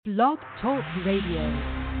Blog Talk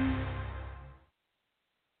Radio.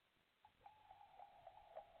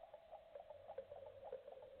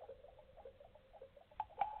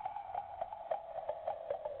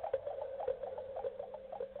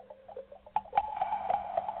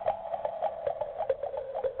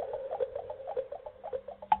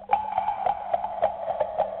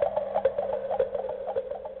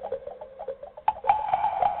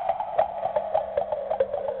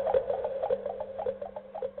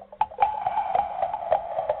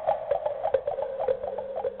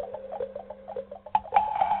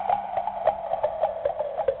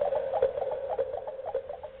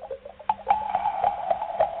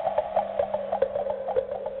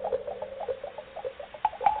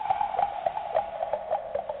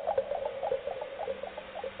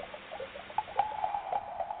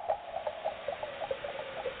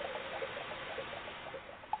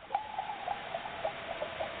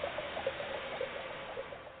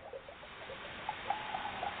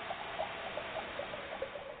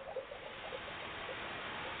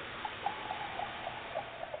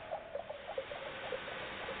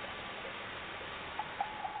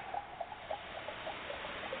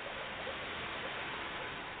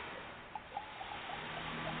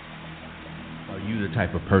 Are you the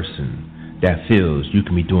type of person that feels you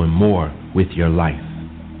can be doing more with your life?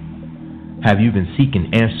 Have you been seeking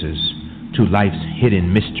answers to life's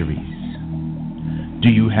hidden mysteries? Do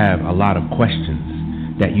you have a lot of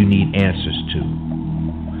questions that you need answers to?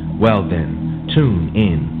 Well then, tune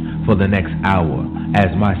in for the next hour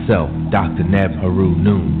as myself, Dr.Neb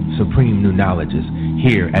Heru-Nun, Supreme Noonologist,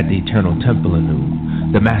 here at the Eternal Temple of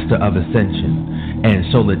Nun, the Master of Ascension, and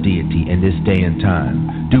Solar Deity in this day and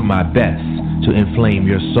time, do my best to inflame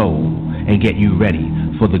your soul and get you ready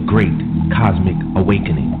for the great cosmic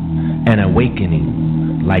awakening. An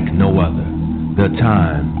awakening like no other. The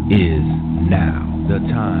time is now. The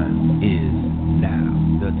time is now.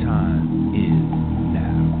 The time is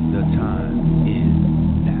now. The time is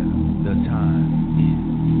now. The time is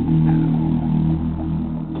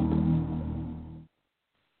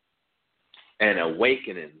now. An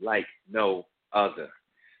awakening like no other.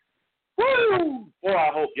 Woo! Boy,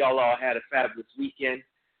 I hope y'all all had a fabulous weekend.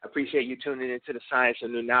 I appreciate you tuning into the Science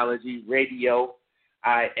of Noonology Radio.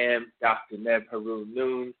 I am Dr.Neb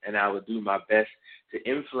Heru-Nun, and I will do my best to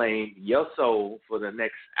inflame your soul for the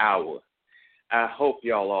next hour. I hope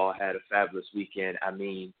y'all all had a fabulous weekend. I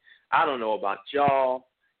mean, I don't know about y'all,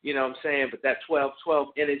 you know what I'm saying, but that 12-12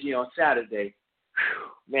 energy on Saturday,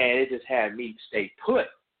 man, it just had me stay put.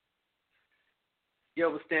 You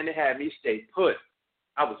understand? It had me stay put.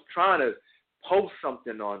 I was trying to post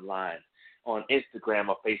something online on Instagram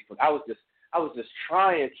or Facebook. I was just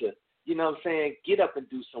trying to, you know what I'm saying, get up and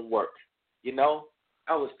do some work. You know?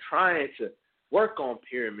 I was trying to work on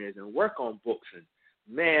pyramids and work on books, and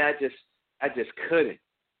man, I just couldn't.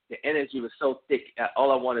 The energy was so thick.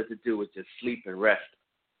 All I wanted to do was just sleep and rest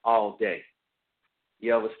all day.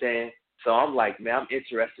 You understand? So I'm like, man, I'm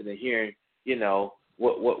interested in hearing, you know,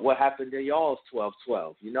 what happened to y'all's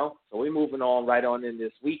 12-12, you know? So we're moving on right on in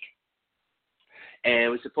this week. And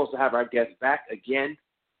we're supposed to have our guest back again,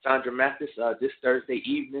 Sandra Mathis, this Thursday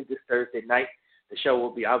evening, this Thursday night. The show will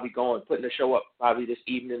be, I'll be putting the show up probably this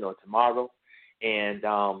evening or tomorrow. And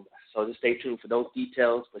so just stay tuned for those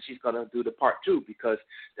details. But she's going to do the part 2 because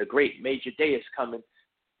the great major day is coming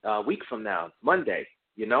a week from now, Monday,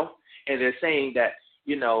 you know? And they're saying that,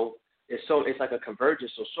 you know, it's like a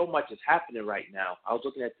convergence, so much is happening right now. I was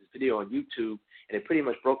looking at this video on YouTube, and it pretty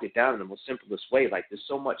much broke it down in the most simplest way. Like, there's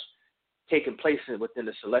so much taking place within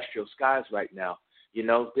the celestial skies right now. You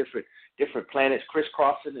know, different planets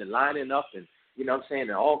crisscrossing and lining up, and you know what I'm saying,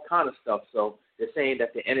 and all kind of stuff. So they're saying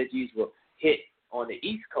that the energies will hit on the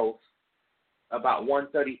East Coast about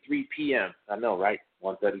 1:33 p.m. I know, right?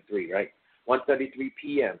 1:33, right? 1:33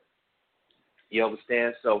 p.m. You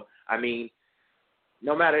understand? So I mean,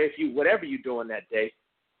 no matter whatever you're doing that day,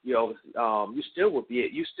 you know, you still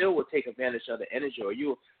will take advantage of the energy, or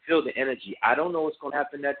you'll feel the energy. I don't know what's going to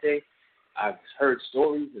happen that day. I've heard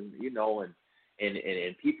stories, and you know, and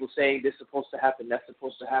people saying this is supposed to happen, that's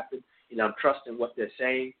supposed to happen. You know, I'm trusting what they're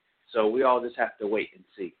saying. So we all just have to wait and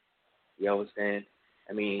see. You understand?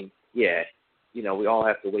 I mean, yeah, you know, we all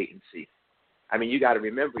have to wait and see. I mean, you got to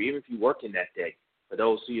remember, even if you're working that day, for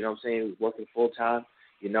those who, you know what I'm saying, who's working full time,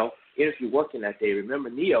 you know, even if you're working that day, remember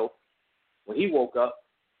Neo, when he woke up,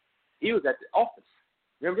 he was at the office.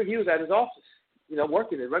 Remember, he was at his office, you know,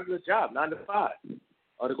 working his regular job, 9 to 5,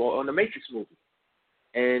 on the Matrix movie.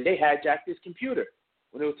 And they hijacked his computer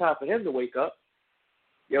when it was time for him to wake up.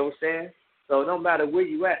 You know what I'm saying? So no matter where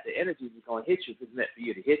you at, the energy is going to hit you if it's meant for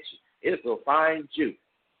you to hit you. It will find you.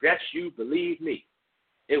 Yes, you believe me.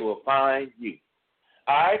 It will find you.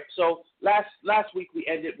 All right, so last week we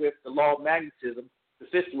ended with the law of magnetism, the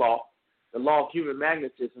fifth law, the law of human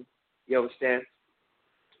magnetism. You understand?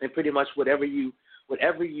 And pretty much whatever you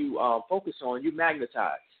focus on, you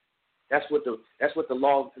magnetize. That's what the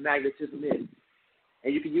law of magnetism is,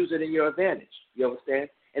 and you can use it in your advantage. You understand?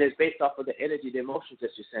 And it's based off of the energy, the emotions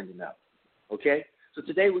that you're sending out. Okay? So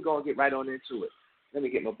today we're gonna get right on into it. Let me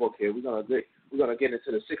get my book here. We're gonna get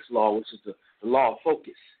into the sixth law, which is the law of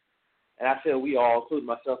focus. And I feel we all, including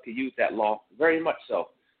myself, can use that law very much so.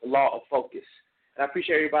 The law of focus. And I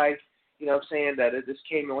appreciate everybody, that just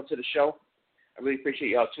came onto the show. I really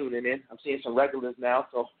appreciate y'all tuning in. I'm seeing some regulars now,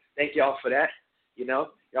 so thank y'all for that.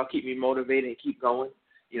 Y'all keep me motivated and keep going.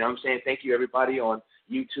 Thank you, everybody on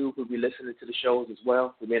YouTube who'll be listening to the shows as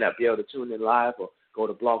well. We may not be able to tune in live or go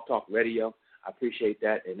to Blog Talk Radio. I appreciate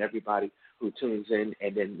that, and everybody who tunes in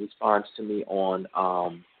and then responds to me on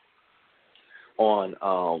on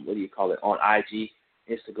IG,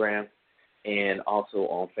 Instagram, and also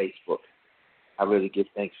on Facebook. I really give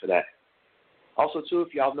thanks for that. Also, too,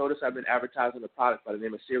 if y'all notice, I've been advertising a product by the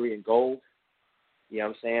name of Syrian Gold. You know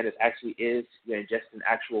what I'm saying? It actually is, you're ingesting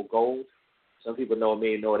actual gold. Some people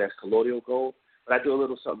may know it as colloidal gold, but I do a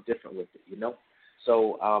little something different with it,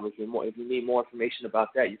 So if you need more information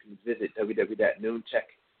about that, you can visit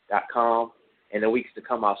www.noontech.com. In the weeks to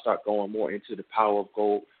come, I'll start going more into the power of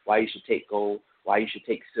gold, why you should take gold, why you should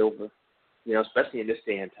take silver, especially in this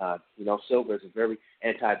day and time. Silver is a very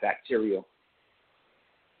antibacterial.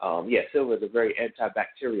 Silver is a very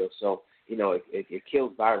antibacterial, so, it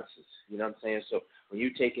kills viruses. You know what I'm saying? So when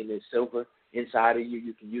you're taking this silver inside of you,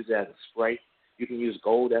 you can use it as a spray. You can use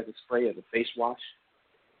gold as a spray, as a face wash.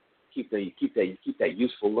 Keep that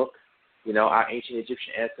useful look. Our ancient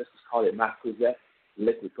Egyptian ancestors called it makuzet,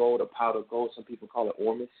 liquid gold or powdered gold. Some people call it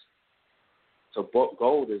ormus. So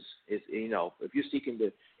gold is if you're seeking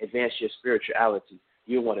to advance your spirituality,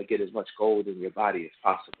 you want to get as much gold in your body as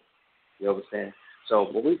possible. You understand? So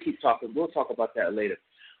when we keep talking, we'll talk about that later.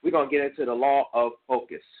 We're going to get into the law of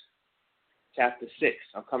focus, chapter 6.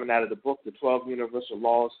 I'm coming out of the book, The 12 Universal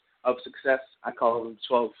Laws of Success. I call them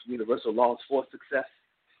 12 Universal Laws for Success,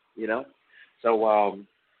 So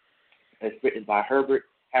it's written by Herbert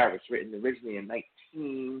Harris, written originally in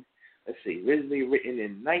 19, let's see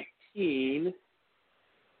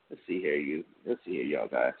here, y'all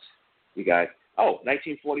guys. You guys,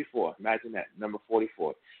 1944. Imagine that, number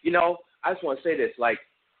 44. I just want to say this,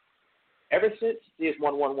 ever since, it's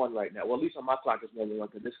 111 right now. Well, at least on my clock it's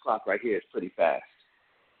 111 because this clock right here is pretty fast.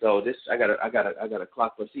 So this, I got a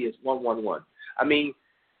clock, but see, it's 111. I mean,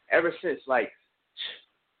 ever since,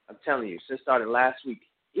 I'm telling you, since starting last week,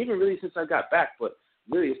 even really since I got back, but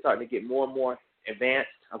really it's starting to get more and more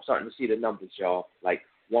advanced. I'm starting to see the numbers, y'all,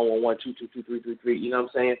 111, 222, 333. You know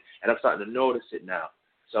what I'm saying? And I'm starting to notice it now.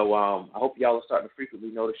 So I hope y'all are starting to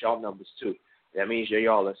frequently notice y'all numbers too. That means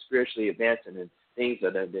y'all are spiritually advancing and things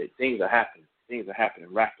are happening. Things are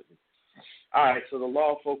happening rapidly. All right, so the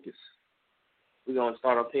law of focus. We're going to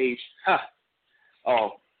start on page, I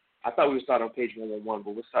thought we would start on page 111,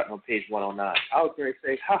 but we're starting on page 109. I was going to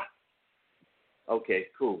say, Okay,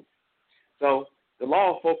 cool. So the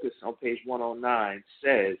law of focus on page 109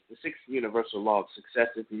 says the sixth universal law of success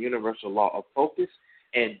is the universal law of focus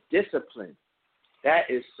and discipline. That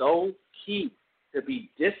is so key, to be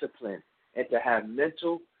disciplined and to have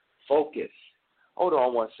mental focus. Hold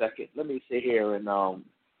on one second. Let me sit here and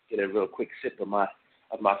get a real quick sip of my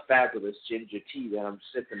fabulous ginger tea that I'm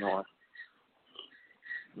sipping on.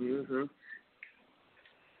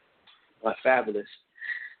 My fabulous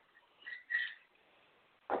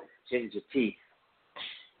ginger tea.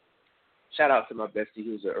 Shout out to my bestie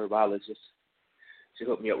who's a herbologist. She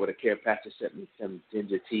hooked me up with a care package, sent me some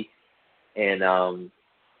ginger tea. And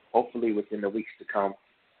hopefully within the weeks to come,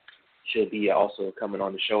 she'll be also coming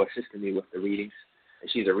on the show, assisting me with the readings. And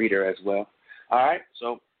she's a reader as well. All right,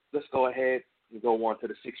 so let's go ahead and go on to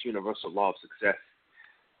the sixth universal law of success.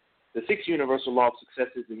 The sixth universal law of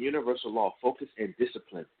success is the universal law of focus and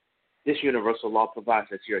discipline. This universal law provides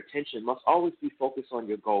that your attention must always be focused on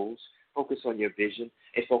your goals, focus on your vision,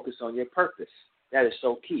 and focus on your purpose. That is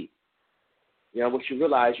so key. What you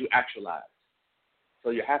realize, you actualize. So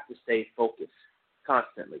you have to stay focused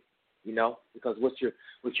constantly, because what you're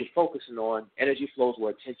focusing on, energy flows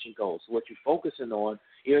where attention goes. So what you're focusing on,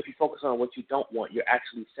 even if you focus on what you don't want, you're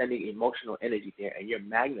actually sending emotional energy there, and you're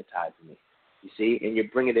magnetizing it. You see, and you're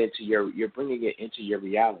bringing it into your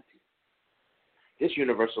reality. This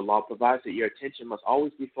universal law provides that your attention must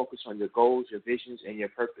always be focused on your goals, your visions, and your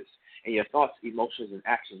purpose, and your thoughts, emotions, and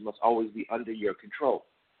actions must always be under your control.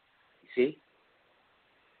 You see?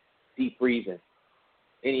 Deep breathing.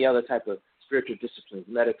 Any other type of spiritual disciplines,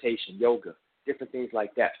 meditation, yoga, different things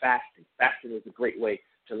like that, fasting. Fasting is a great way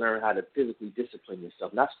to learn how to physically discipline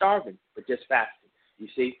yourself. Not starving, but just fasting, you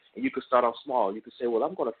see? And you could start off small. You could say, well,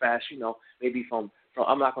 I'm going to fast, maybe from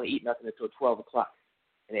I'm not going to eat nothing until 12 o'clock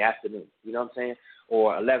in the afternoon, you know what I'm saying?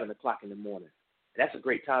 Or 11 o'clock in the morning. And that's a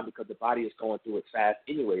great time because the body is going through its fast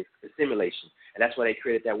anyways, the stimulation. And that's why they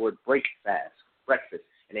created that word break fast, breakfast.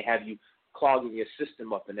 And they have you clogging your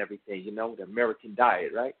system up and everything, the American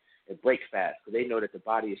diet, right? And break fast because they know that the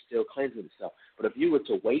body is still cleansing itself. But if you were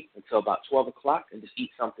to wait until about 12 o'clock and just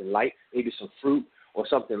eat something light, maybe some fruit or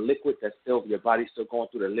something liquid that's still, your body's still going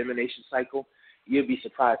through the elimination cycle, you'll be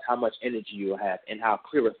surprised how much energy you'll have and how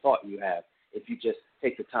clear a thought you have if you just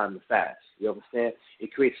take the time to fast. You understand?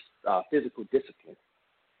 It creates physical discipline.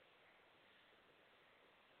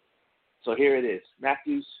 So here it is,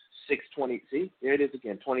 Matthew 6:20. See, there it is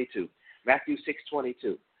again, 22. Matthew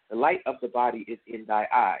 6:22. The light of the body is in thy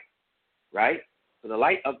eye, right? So the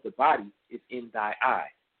light of the body is in thy eye.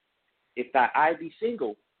 If thy eye be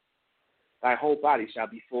single, thy whole body shall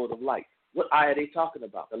be full of light. What eye are they talking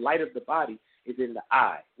about? The light of the body is in the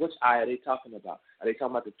eye. Which eye are they talking about? Are they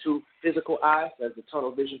talking about the two physical eyes, that's the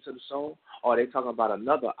tunnel vision to the soul, or are they talking about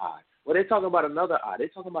another eye? Well, they're talking about another eye. They're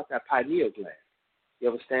talking about that pineal gland.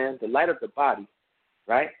 You understand? The light of the body,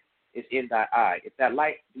 right, is in thy eye. If that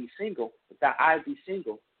light be single, if that eye be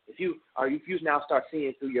single, if you now start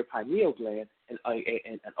seeing through your pineal gland and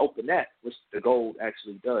open that, which the gold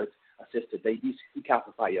actually does, assist to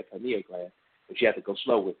decalcify your pineal gland, but you have to go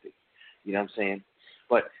slow with it. You know what I'm saying?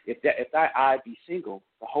 But if thy eye be single,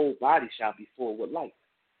 the whole body shall be full with light.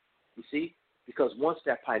 You see? Because once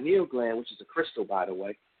that pineal gland, which is a crystal, by the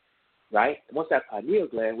way, right? Once that pineal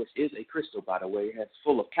gland, which is a crystal, by the way, it's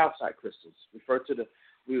full of calcite crystals.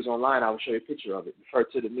 We was online, I will show you a picture of it. Refer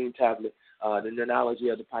to the Nun tablet, the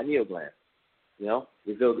nunology of the pineal gland.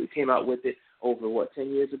 We came out with it over,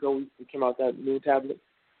 10 years ago? We came out with that Nun tablet?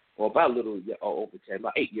 Or about over 10,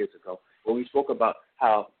 about 8 years ago, where we spoke about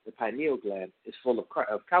how the pineal gland is full of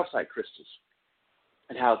calcite crystals,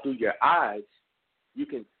 and how through your eyes you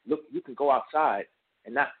can go outside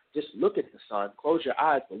and not just look at the sun, close your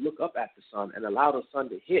eyes, but look up at the sun and allow the sun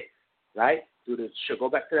to hit, right? Through the show. Go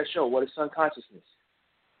back to that show, What is Sun Consciousness?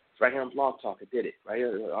 It's right here on Blog Talk. I did it right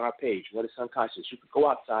here on our page, What is Sun Consciousness? You can go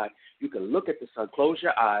outside, you can look at the sun, close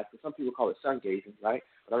your eyes, because some people call it sun gazing, right?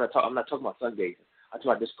 But I'm not talking about sun gazing. I'm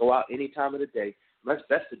talking about just go out any time of the day. It's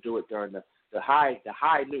best to do it during the high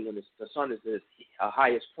noon when the sun is at its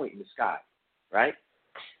highest point in the sky, right?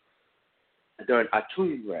 During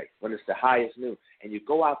Atun Ray, when it's the highest noon. And you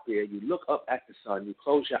go out there, you look up at the sun, you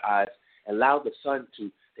close your eyes, allow the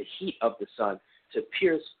heat of the sun to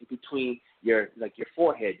pierce between your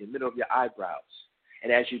forehead, the middle of your eyebrows.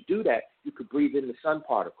 And as you do that, you could breathe in the sun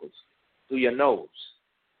particles through your nose.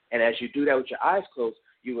 And as you do that with your eyes closed,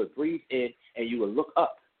 you would breathe in and you would look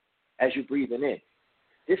up as you're breathing in.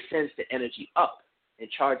 This sends the energy up and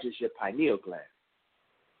charges your pineal gland.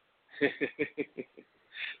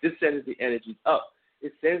 This sends the energy up.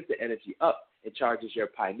 It sends the energy up and charges your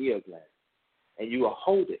pineal gland. And you will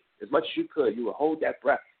hold it as much as you could. You will hold that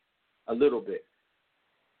breath a little bit.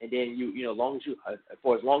 And then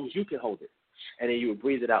for as long as you can hold it. And then you will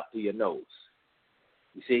breathe it out through your nose.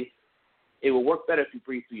 You see? It will work better if you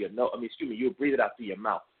breathe through your nose. You'll breathe it out through your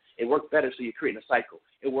mouth. It works better so you're creating a cycle.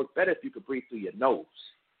 It works better if you could breathe through your nose.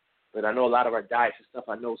 But I know a lot of our diets and stuff,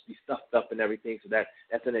 our nose be stuffed up and everything, so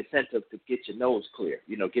that's an incentive to get your nose clear.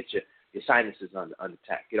 Get your sinuses under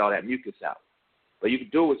attack, get all that mucus out. But you can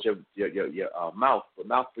do it with your mouth, but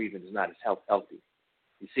mouth breathing is not as healthy.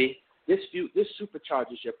 You see? This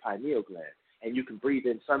supercharges your pineal gland, and you can breathe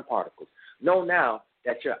in sun particles. Know now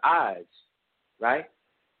that your eyes, right,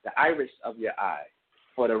 the iris of your eye,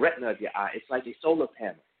 or the retina of your eye, it's like a solar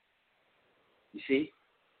panel. You see?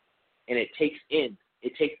 And it takes in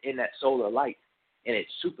that solar light, and it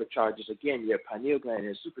supercharges, again, your pineal gland, and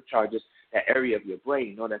it supercharges that area of your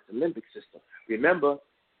brain known as the limbic system. Remember,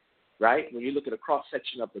 right, when you look at a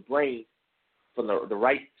cross-section of the brain, from the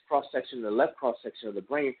right cross-section and the left cross-section of the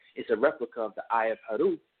brain, it's a replica of the eye of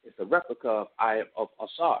Heru. It's a replica of eye of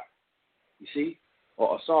Asar. You see?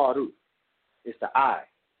 Or Asaru. It's the eye.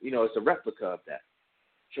 It's a replica of that.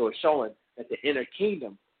 So it's showing that the inner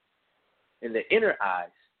kingdom and the inner eyes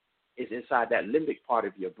is inside that limbic part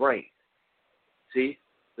of your brain. See?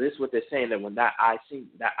 So this is what they're saying, that when that eye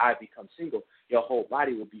becomes single, your whole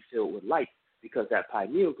body will be filled with light, because that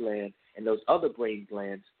pineal gland and those other brain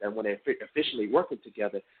glands, that when they're efficiently working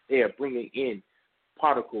together, they are bringing in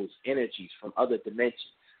particles, energies from other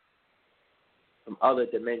dimensions.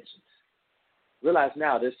 Realize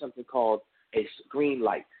now there's something called a green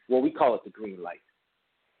light. Well, we call it the green light,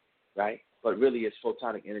 right? but really it's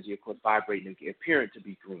photonic energy, of course, vibrating and appearing to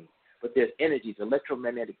be green. But there's energies,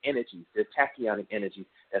 electromagnetic energies, there's tachyonic energy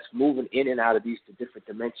that's moving in and out of these different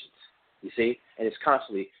dimensions, you see? And it's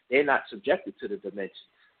constantly, they're not subjected to the dimensions.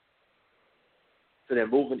 So they're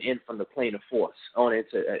moving in from the plane of force on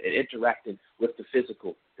into interacting with the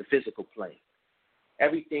physical plane.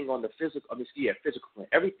 Everything on the physical plane.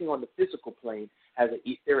 Everything on the physical plane has an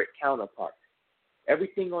etheric counterpart.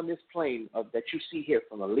 Everything on this plane that you see here,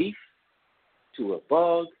 from a leaf to a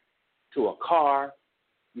bug to a car,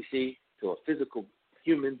 you see, to a physical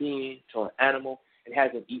human being, to an animal, it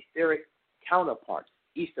has an etheric counterpart.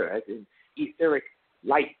 Ether, as in etheric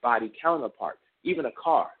light body counterpart. Even a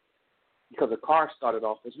car, because a car started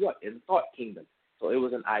off as what? In the thought kingdom. So it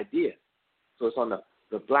was an idea. So it's on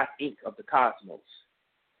the black ink of the cosmos.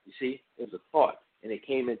 You see, it was a thought, and it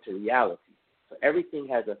came into reality. So everything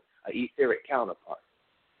has an etheric counterpart.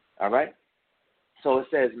 All right? So it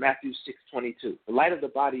says, Matthew 6:22, the light of the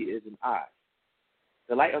body is an eye.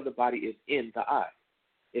 The light of the body is in the eye.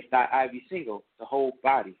 If thy eye be single, the whole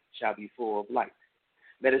body shall be full of light.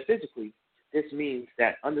 Metaphysically, this means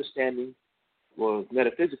that understanding or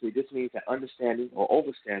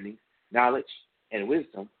overstanding, knowledge, and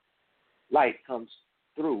wisdom, light comes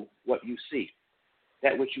through what you see,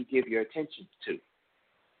 that which you give your attention to.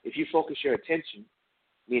 If you focus your attention,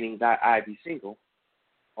 meaning thy eye be single,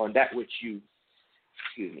 on that which you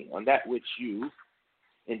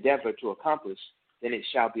endeavor to accomplish, then it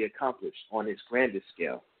shall be accomplished on its grandest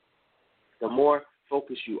scale. The more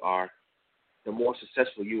focused you are, the more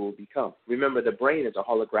successful you will become. Remember, the brain is a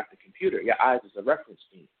holographic computer. Your eyes is a reference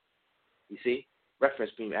beam. You see?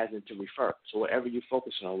 Reference beam as in to refer. So whatever you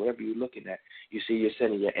focus on, whatever you're looking at, you see you're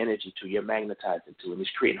sending your energy to, you're magnetizing to, and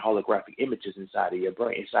it's creating holographic images inside of your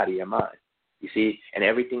brain, inside of your mind. You see? And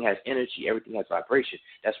everything has energy. Everything has vibration.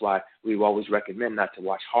 That's why we always recommend not to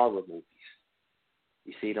watch horror movies.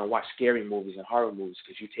 You see? Don't watch scary movies and horror movies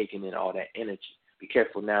because you're taking in all that energy. Be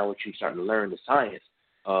careful now what you're starting to learn the science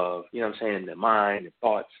of, the mind and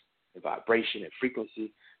thoughts and vibration and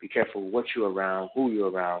frequency. Be careful what you're around, who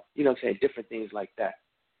you're around, different things like that,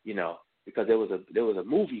 because there was a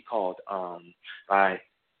movie called by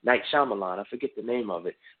Night Shyamalan, I forget the name of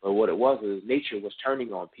it, but what it was is nature was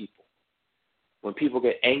turning on people. When people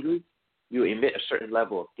get angry, you emit a certain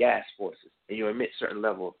level of gas forces, and you emit certain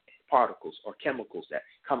level of particles or chemicals that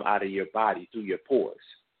come out of your body through your pores.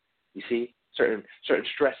 You see, certain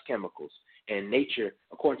stress chemicals. And nature,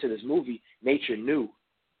 according to this movie, nature knew,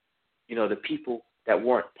 the people that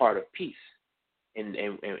weren't part of peace. And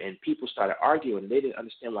people started arguing. They didn't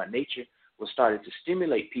understand why nature was starting to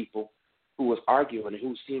stimulate people who was arguing and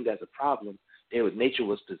who seemed as a problem. Nature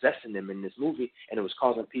was possessing them in this movie, and it was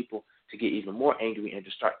causing people to get even more angry and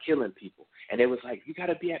to start killing people. And it was like, you got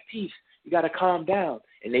to be at peace. You got to calm down.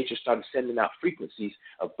 And nature started sending out frequencies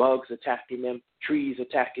of bugs attacking them, trees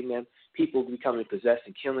attacking them, people becoming possessed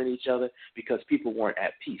and killing each other because people weren't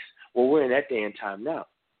at peace. Well, we're in that day and time now.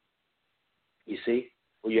 You see?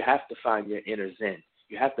 Well, you have to find your inner zen.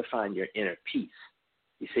 You have to find your inner peace.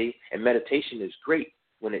 You see? And meditation is great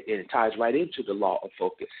when it ties right into the law of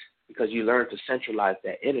focus because you learn to centralize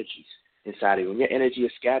that energies inside of you. When your energy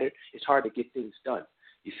is scattered, it's hard to get things done.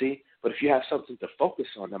 You see? But if you have something to focus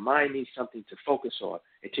on, the mind needs something to focus on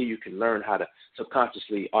until you can learn how to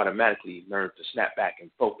subconsciously, automatically learn to snap back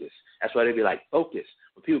and focus. That's why they be like, focus.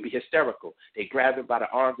 When people be hysterical, they grab him by the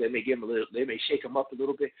arms, they may shake him up a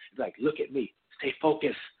little bit, be like, look at me, stay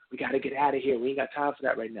focused. We got to get out of here. We ain't got time for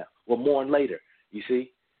that right now. We'll mourn later. You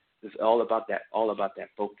see? It's all about that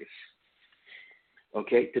focus.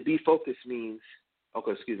 Okay? To be focused means, let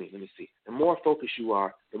me see. The more focused you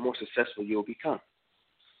are, the more successful you'll become.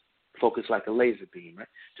 Focus like a laser beam, right?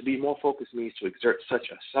 To be more focused means to exert such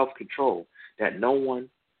a self-control that no one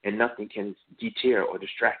and nothing can deter or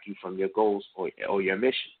distract you from your goals or your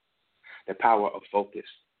mission. The power of focus.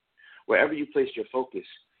 Wherever you place your focus,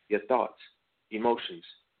 your thoughts, emotions,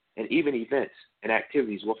 and even events and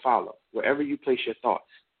activities will follow. Wherever you place your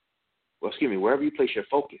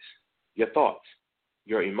focus, your thoughts,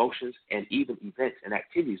 your emotions, and even events and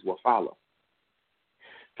activities will follow.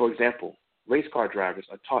 For example, race car drivers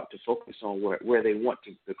are taught to focus on where they want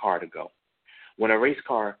the car to go. When a race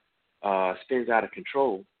car spins out of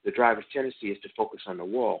control, the driver's tendency is to focus on the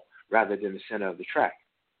wall rather than the center of the track.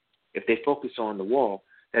 If they focus on the wall,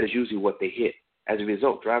 that is usually what they hit. As a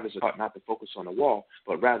result, drivers are taught not to focus on the wall,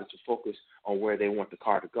 but rather to focus on where they want the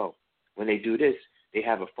car to go. When they do this, they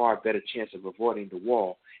have a far better chance of avoiding the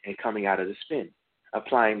wall and coming out of the spin,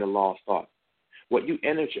 applying the law of thought. What you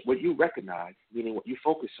recognize, meaning what you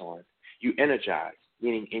focus on, you energize,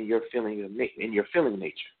 meaning in your feeling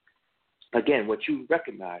nature. Again, what you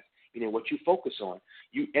recognize meaning what you focus on,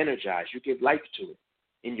 you energize, you give life to it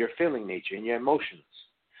in your feeling nature, in your emotions.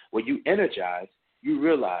 When you energize, you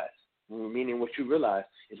realize, meaning what you realize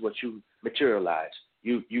is what you materialize,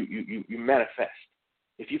 you manifest.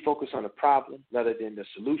 If you focus on the problem rather than the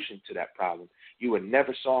solution to that problem, you will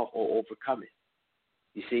never solve or overcome it.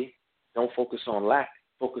 You see? Don't focus on lack.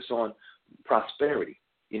 Focus on prosperity,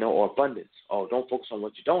 or abundance. Or don't focus on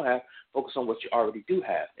what you don't have. Focus on what you already do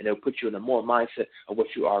have. And it'll put you in a more mindset of what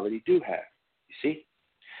you already do have. You see?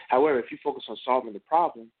 However, if you focus on solving the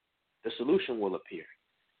problem, the solution will appear.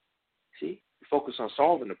 See? You focus on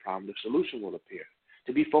solving the problem, the solution will appear.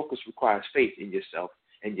 To be focused requires faith in yourself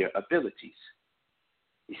and your abilities.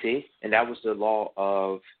 You see? And that was the law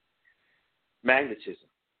of magnetism.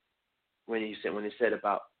 When it said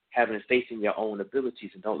about having faith in your own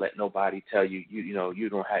abilities and don't let nobody tell you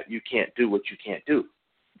you can't do what you can't do.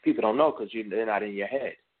 People don't know because they're not in your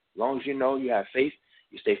head. As long as you know you have faith,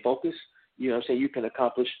 you stay focused, you can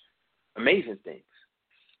accomplish amazing things.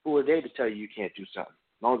 Who are they to tell you can't do something?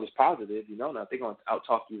 As long as it's positive, now if they're going to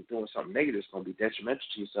out-talk you doing something negative, it's going to be detrimental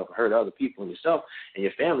to yourself or hurt other people and yourself and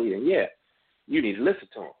your family, then you need to listen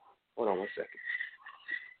to them. Hold on one second.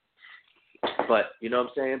 But, you know what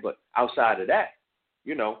I'm saying? But outside of that,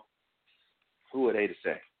 who are they to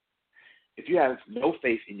say? If you have no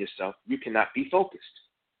faith in yourself, you cannot be focused.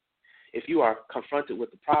 If you are confronted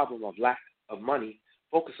with the problem of lack of money,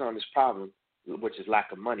 focus on this problem, which is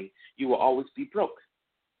lack of money, you will always be broke.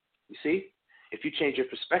 You see? If you change your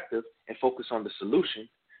perspective and focus on the solution,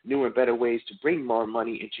 new and better ways to bring more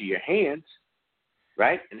money into your hands,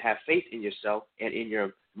 right, and have faith in yourself and in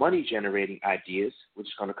your money-generating ideas, which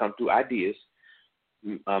is going to come through ideas,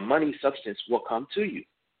 money substance will come to you.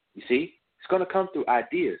 You see? It's going to come through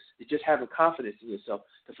ideas. It's just having confidence in yourself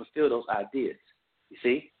to fulfill those ideas. You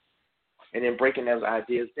see? And then breaking those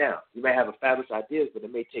ideas down. You may have a fabulous ideas, but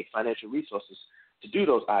it may take financial resources to do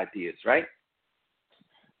those ideas, right?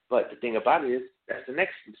 But the thing about it is, that's the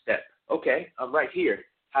next step. Okay, I'm right here.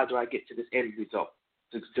 How do I get to this end result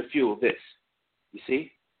to fuel this? You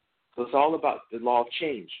see? So it's all about the law of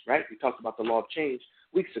change, right? We talked about the law of change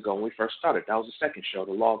weeks ago when we first started. That was the second show,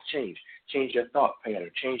 the law of change. Change your thought pattern,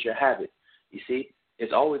 change your habit. You see?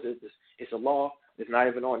 It's always it's a law. It's not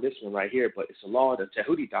even on this one right here, but it's a law of the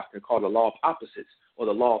Tahuti doctrine called the law of opposites or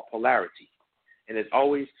the law of polarity. And it's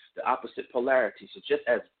always the opposite polarity. So just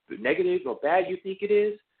as negative or bad you think it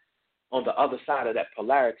is, on the other side of that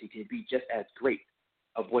polarity can be just as great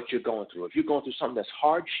of what you're going through. If you're going through something that's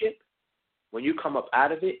hardship, when you come up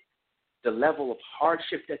out of it, the level of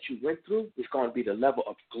hardship that you went through is going to be the level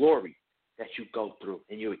of glory that you go through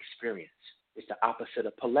and you experience. It's the opposite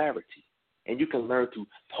of polarity. And you can learn to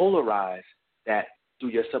polarize that through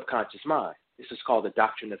your subconscious mind. This is called the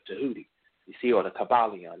doctrine of Tahuti, you see, or the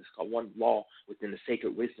Kabbalion. It's called one law within the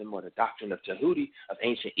sacred wisdom or the doctrine of Tahuti of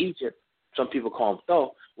ancient Egypt. Some people call them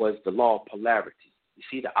Tho, was the law of polarity. You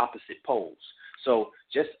see, the opposite poles. So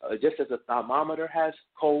just as a thermometer has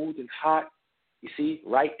cold and hot, you see,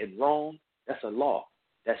 right and wrong, that's a law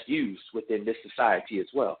that's used within this society as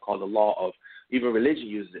well, called the law of, even religion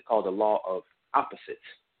uses it, called the law of opposites.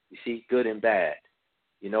 You see, good and bad,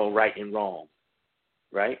 right and wrong,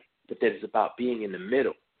 right? But then it's about being in the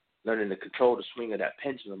middle, learning to control the swing of that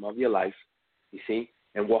pendulum of your life, you see,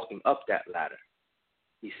 and walking up that ladder,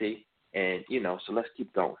 you see. And, so let's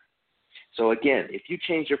keep going. So, again, if you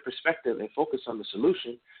change your perspective and focus on the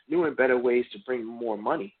solution, new and better ways to bring more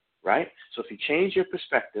money, right? So if you change your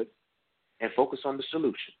perspective and focus on the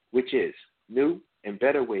solution, which is new and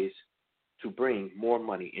better ways to bring more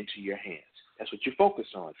money into your hands. That's what you focus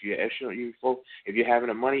on. If you're having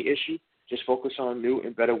a money issue, just focus on new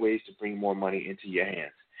and better ways to bring more money into your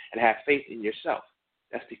hands and have faith in yourself.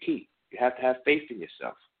 That's the key. You have to have faith in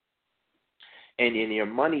yourself and in your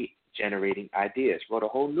money-generating ideas. Wrote a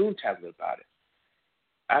whole Nun tablet about it.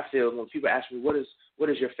 I feel when people ask me, what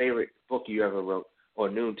is your favorite book you ever wrote or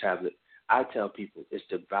Nun tablet, I tell people it's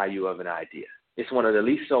the value of an idea. It's one of the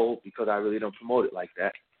least sold because I really don't promote it like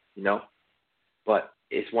that, but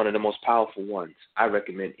it's one of the most powerful ones. I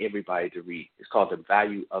recommend everybody to read. It's called The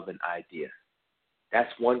Value of an Idea.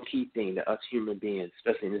 That's one key thing that us human beings,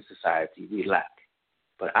 especially in this society, we lack.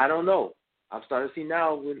 But I don't know. I'm starting to see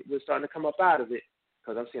now we're starting to come up out of it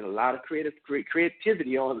because I'm seeing a lot of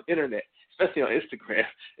creativity on the internet, especially on Instagram.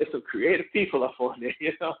 There's some creative people up on there,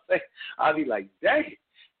 you know what I'm saying? I'll be like, dang,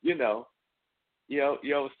 you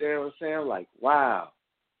understand what I'm saying? Like, wow.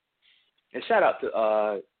 And shout out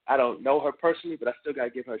to, I don't know her personally, but I still got to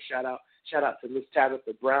give her a shout out. Shout out to Miss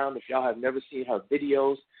Tabitha Brown. If y'all have never seen her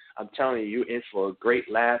videos, I'm telling you, you're in for a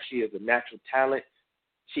great laugh. She is a natural talent.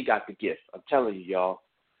 She got the gift. I'm telling you, y'all.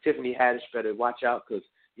 Tiffany Haddish better watch out because,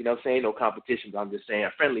 You know what I'm saying? No competition, but I'm just saying a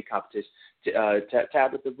friendly competition.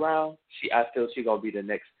 Tabitha Brown, I feel she's going to be the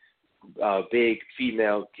next big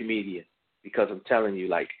female comedian, because I'm telling you,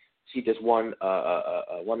 like, she just won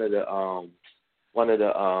one of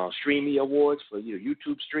the Streamy Awards for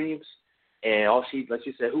YouTube streams, and like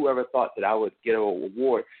she said, whoever thought that I would get an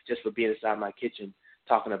award just for being inside my kitchen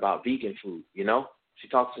talking about vegan food, you know? She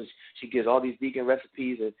gives all these vegan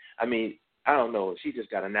recipes, and I mean, I don't know, she just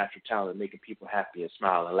got a natural talent of making people happy and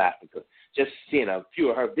smile and laugh, because just seeing a few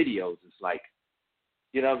of her videos is like,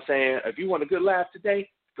 you know what I'm saying? If you want a good laugh today,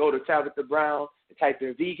 go to Tabitha Brown and type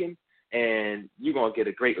in vegan, and you're going to get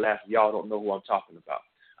a great laugh if y'all don't know who I'm talking about.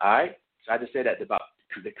 All right? So I just said that about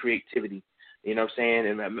the creativity, you know what I'm saying?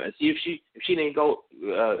 And see, if she didn't go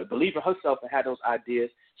believe in herself and had those ideas,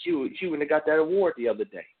 she wouldn't have got that award the other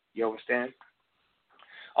day. You understand?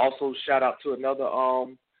 Also, shout out to another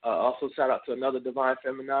Divine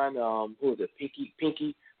Feminine. Who is it?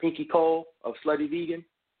 Pinky Cole of Slutty Vegan.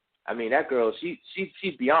 I mean, that girl, she's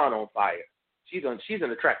beyond on fire. She's on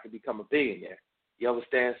the track to become a billionaire. You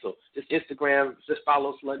understand? So just Instagram, just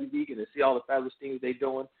follow Slutty Vegan and see all the fabulous things they're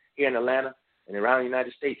doing here in Atlanta and around the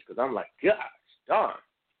United States. Because I'm like, gosh darn.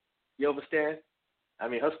 You understand? I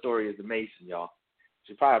mean, her story is amazing, y'all.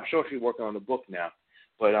 I'm sure she's working on the book now.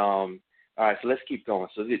 But all right, so let's keep going.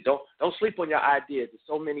 So don't sleep on your ideas. There's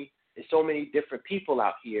so many different people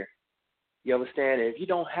out here. You understand? And if you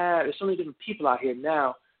don't have, there's so many different people out here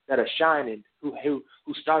now that are shining who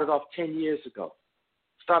started off 10 years ago.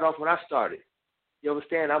 Started off when I started. You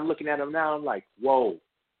understand? I'm looking at them now. I'm like, whoa.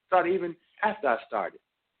 Started even after I started.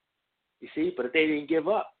 You see? But if they didn't give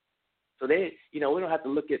up. So we don't have to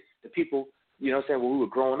look at the people, you know what I'm saying, when we were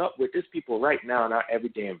growing up with. There's people right now in our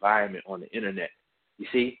everyday environment on the internet. You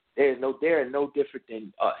see? They're no different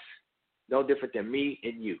than us. No different than me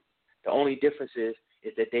and you. The only difference is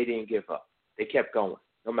that they didn't give up. They kept going,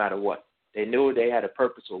 no matter what. They knew they had a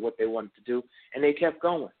purpose or what they wanted to do, and they kept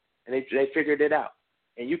going. And they figured it out.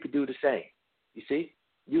 And you could do the same. You see?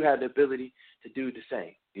 You have the ability to do the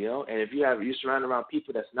same, you know? And if you're surrounded around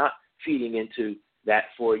people that's not feeding into that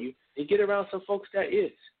for you, then get around some folks that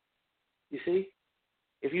is. You see?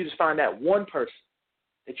 If you just find that one person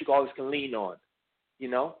that you always can lean on, you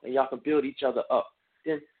know, and y'all can build each other up,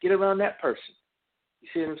 then get around that person. You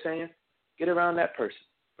see what I'm saying? Get around that person.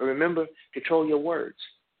 But remember, control your words.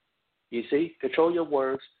 You see? Control your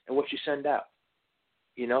words and what you send out.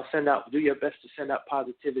 You know, do your best to send out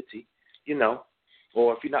positivity, you know,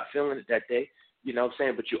 or if you're not feeling it that day, you know what I'm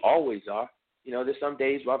saying, but you always are. You know, there's some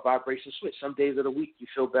days where our vibration switch. Some days of the week you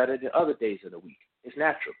feel better than other days of the week. It's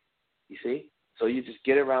natural, you see? So you just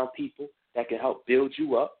get around people that can help build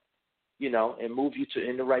you up, you know, and move you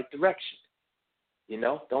in the right direction. You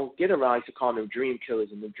know, don't get around, I used to call them dream killers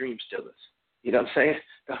and them dream stealers. You know what I'm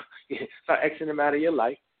saying? Start exiting them out of your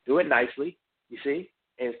life. Do it nicely, you see?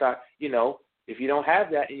 And start, you know, if you don't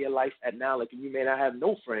have that in your life at now, like you may not have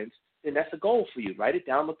no friends, then that's a goal for you. Write it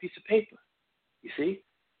down on a piece of paper. You see?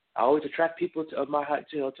 I always attract people to my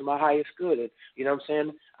highest good. And, you know what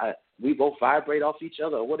I'm saying? We both vibrate off each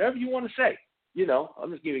other or whatever you want to say. You know,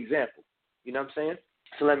 I'm just giving an example. You know what I'm saying?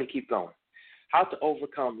 So let me keep going. How to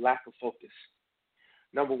overcome lack of focus.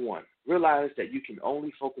 Number one, realize that you can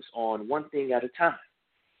only focus on one thing at a time.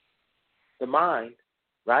 The mind,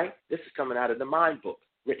 right? This is coming out of the Mind book,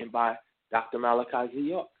 written by Dr. Malachi Z.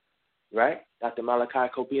 York, right? Dr. Malachi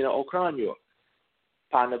Kobina Okran York,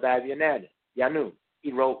 Panabab Yanun.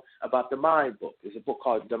 He wrote about the Mind book. There's a book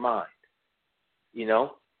called The Mind. You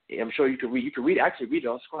know, I'm sure you can read. You can read it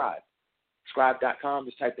on Scribe. Scribe.com.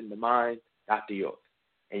 Just type in The Mind, Dr. York,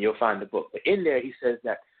 and you'll find the book. But in there, he says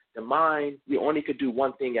that the mind, you only could do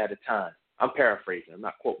one thing at a time. I'm paraphrasing. I'm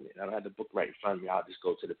not quoting it. I don't have the book right in front of me. I'll just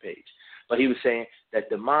go to the page. But he was saying that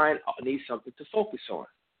the mind needs something to focus on.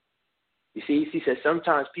 You see, he said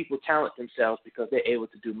sometimes people talent themselves because they're able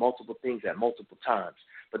to do multiple things at multiple times.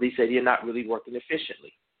 But he said you're not really working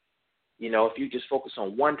efficiently. You know, if you just focus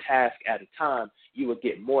on one task at a time, you will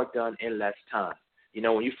get more done in less time. You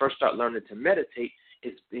know, when you first start learning to meditate,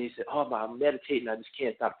 you said, oh, I'm meditating, I just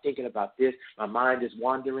can't stop thinking about this. My mind is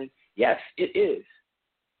wandering. Yes, it is.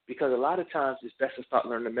 Because a lot of times it's best to start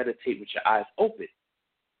learning to meditate with your eyes open.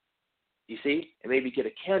 You see? And maybe get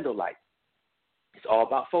a candlelight. It's all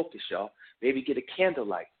about focus, y'all. Maybe get a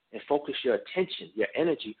candlelight and focus your attention, your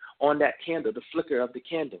energy on that candle, the flicker of the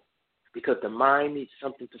candle. Because the mind needs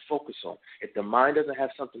something to focus on. If the mind doesn't have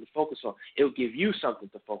something to focus on, it will give you something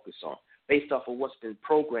to focus on based off of what's been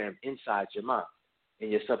programmed inside your mind, in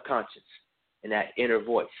your subconscious, in that inner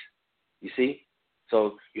voice. You see?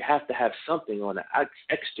 So you have to have something on the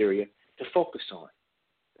exterior to focus on.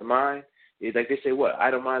 The mind, like they say, what?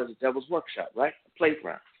 Idle mind is the devil's workshop, right? A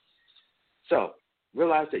playground. So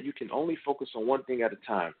realize that you can only focus on one thing at a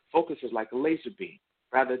time. Focus is like a laser beam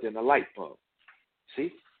rather than a light bulb.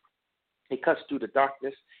 See? It cuts through the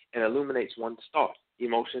darkness and illuminates one's thought,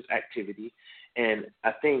 emotions, activity, and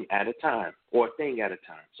a thing at a time, or a thing at a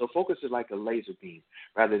time. So focus is like a laser beam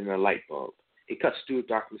rather than a light bulb. It cuts through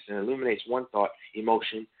darkness and illuminates one thought,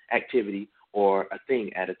 emotion, activity, or a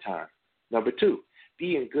thing at a time. Number 2,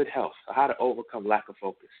 be in good health. How to overcome lack of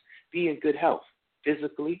focus. Be in good health,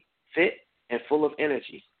 physically fit and full of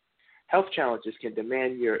energy. Health challenges can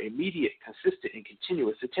demand your immediate, consistent, and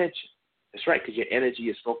continuous attention. That's right, because your energy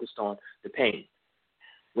is focused on the pain.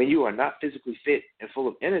 When you are not physically fit and full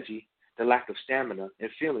of energy, the lack of stamina and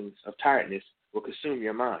feelings of tiredness will consume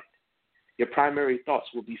your mind. Your primary thoughts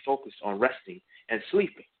will be focused on resting and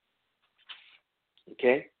sleeping.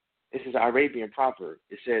 Okay? This is an Arabian proverb.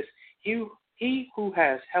 It says, he who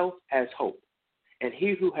has health has hope, and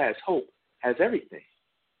he who has hope has everything.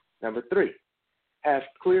 Number 3, have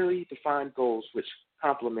clearly defined goals which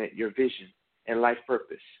complement your vision and life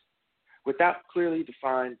purpose. Without clearly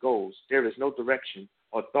defined goals, there is no direction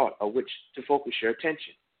or thought of which to focus your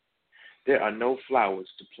attention. There are no flowers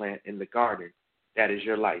to plant in the garden that is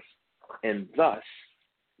your life, and thus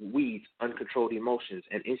weeds, uncontrolled emotions,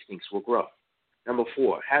 and instincts will grow. Number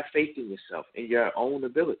 4, have faith in yourself and your own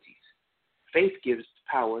abilities. Faith gives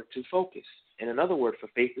power to focus, and another word for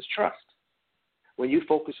faith is trust. When you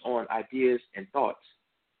focus on ideas and thoughts,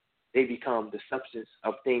 they become the substance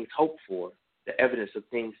of things hoped for, the evidence of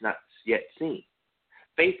things not yet seen.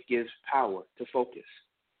 Faith gives power to focus,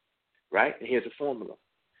 right? And here's a formula.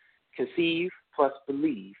 Conceive plus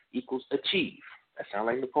believe equals achieve. That sounds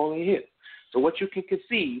like Napoleon Hill. So what you can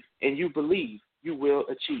conceive and you believe, you will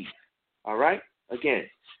achieve. All right? Again,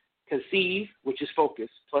 conceive, which is focus,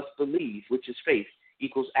 plus believe, which is faith,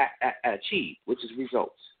 equals achieve, which is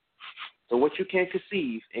results. So what you can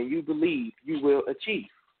conceive and you believe, you will achieve.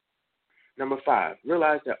 Number 5,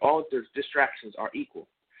 realize that all distractions are equal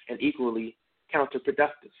and equally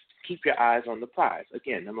counterproductive. Keep your eyes on the prize.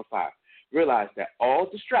 Again, number 5, realize that all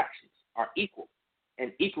distractions are equal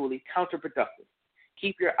and equally counterproductive.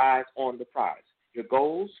 Keep your eyes on the prize, your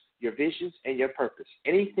goals, your visions, and your purpose.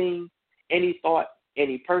 Anything, any thought,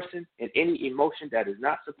 any person, and any emotion that is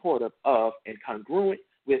not supportive of and congruent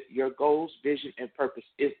with your goals, vision, and purpose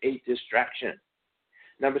is a distraction.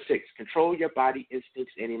 Number 6, control your body,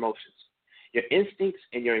 instincts, and emotions. Your instincts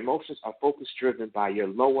and your emotions are focus driven by your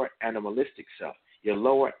lower animalistic self, your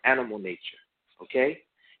lower animal nature, okay?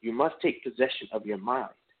 You must take possession of your mind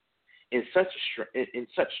in such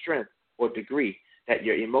strength or degree that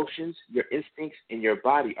your emotions, your instincts, and your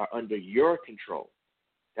body are under your control.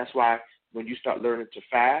 That's why when you start learning to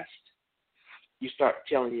fast, you start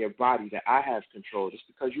telling your body that I have control. Just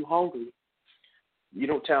because you're hungry, you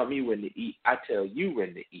don't tell me when to eat. I tell you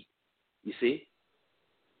when to eat. You see?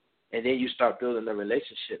 And then you start building a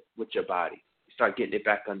relationship with your body. You start getting it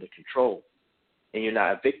back under control. And you're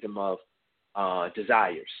not a victim of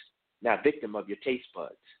desires, not a victim of your taste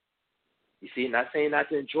buds. You see, not saying not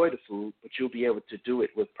to enjoy the food, but you'll be able to do it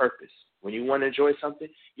with purpose. When you want to enjoy something,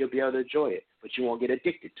 you'll be able to enjoy it, but you won't get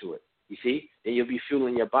addicted to it. You see? Then you'll be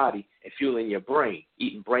fueling your body and fueling your brain,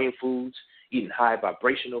 eating brain foods, eating high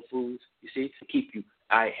vibrational foods, you see, to keep you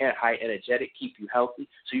high energetic, keep you healthy,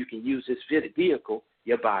 so you can use this vehicle,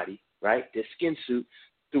 your body, right, this skin suit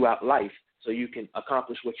throughout life so you can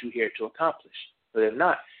accomplish what you're here to accomplish. But if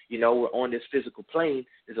not, you know, we're on this physical plane,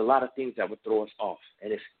 there's a lot of things that would throw us off.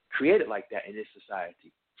 And it's created like that in this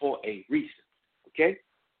society for a reason, okay?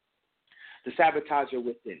 The sabotager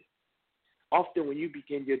within. Often when you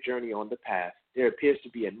begin your journey on the path, there appears to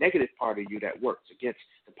be a negative part of you that works against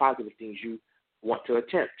the positive things you want to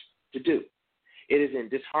attempt to do. It is in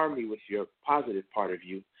disharmony with your positive part of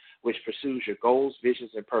you, which pursues your goals,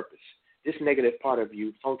 visions, and purpose. This negative part of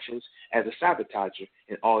you functions as a sabotager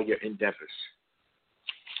in all your endeavors.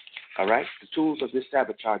 All right? The tools of this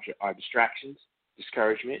sabotager are distractions,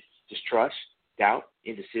 discouragement, distrust, doubt,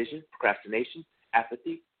 indecision, procrastination,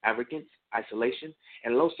 apathy, arrogance, isolation,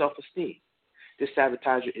 and low self-esteem. This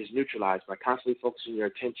sabotager is neutralized by constantly focusing your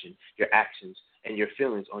attention, your actions, and your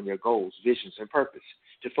feelings on your goals, visions, and purpose.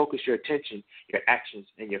 To focus your attention, your actions,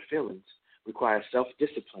 and your feelings requires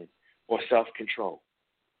self-discipline or self-control.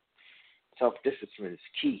 Self-discipline is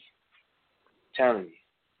key. I'm telling you.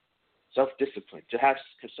 Self-discipline. To have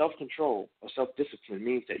self-control or self-discipline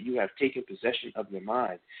means that you have taken possession of your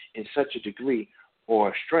mind in such a degree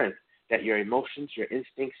or strength that your emotions, your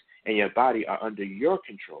instincts, and your body are under your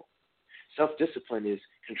control. Self-discipline is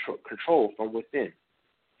control from within.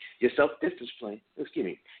 Your self-discipline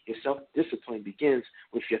begins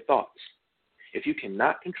with your thoughts. If you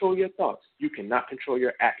cannot control your thoughts, you cannot control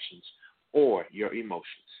your actions or your emotions.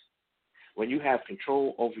 When you have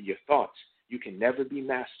control over your thoughts, you can never be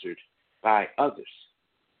mastered by others.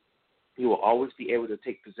 You will always be able to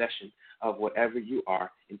take possession of whatever you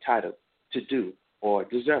are entitled to do or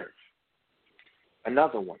deserve.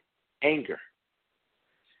 Another one, anger.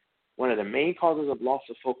 One of the main causes of loss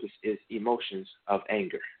of focus is emotions of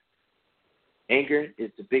anger. Anger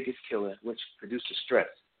is the biggest killer, which produces stress.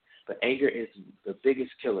 But anger is the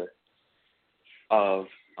biggest killer of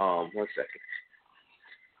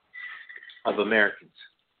of Americans.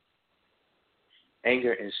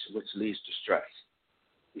 Anger is which leads to stress.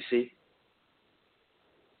 You see,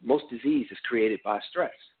 most disease is created by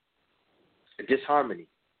stress, a disharmony,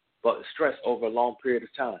 but stress over a long period of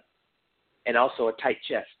time, and also a tight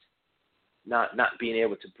chest, not being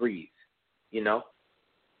able to breathe.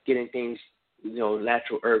 Getting things,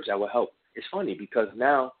 natural herbs that will help. It's funny because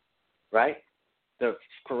now, right, the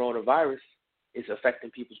coronavirus is affecting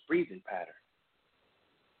people's breathing pattern.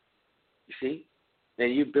 You see,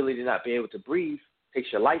 then your ability to not be able to breathe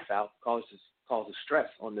takes your life out, causes stress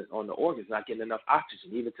on the organs, not getting enough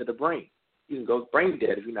oxygen, even to the brain. You can go brain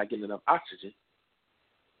dead if you're not getting enough oxygen.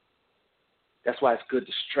 That's why it's good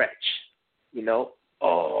to stretch.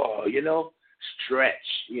 Stretch.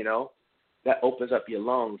 That opens up your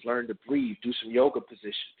lungs. Learn to breathe. Do some yoga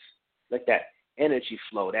positions. Let that energy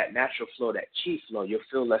flow, that natural flow, that chi flow. You'll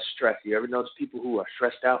feel less stress. You ever notice people who are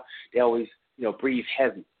stressed out? They always, breathe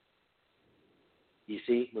heavy. You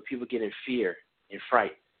see, when people get in fear and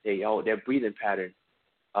fright, their breathing pattern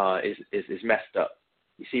is messed up.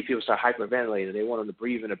 You see, people start hyperventilating. They want them to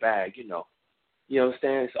breathe in a bag. You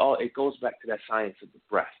understand? It goes back to that science of the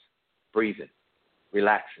breath, breathing,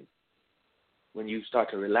 relaxing. When you start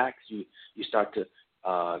to relax, you start to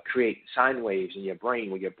create sine waves in your brain,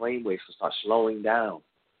 where your brain waves will start slowing down,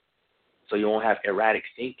 so you won't have erratic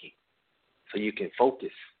thinking, so you can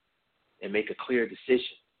focus and make a clear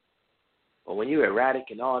decision. But when you're erratic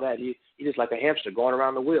and all that, you're just like a hamster going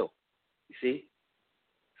around the wheel, you see?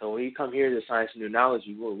 So when you come here to the Science and New Knowledge,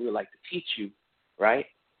 we would like to teach you, right,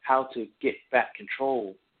 how to get back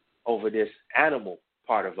control over this animal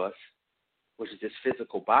part of us, which is this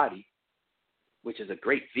physical body, which is a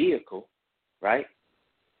great vehicle, right?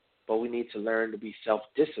 But we need to learn to be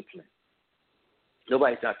self-disciplined.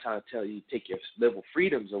 Nobody's not trying to tell you to take your civil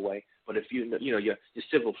freedoms away, but if your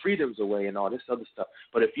civil freedoms away and all this other stuff.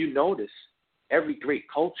 But if you notice, every great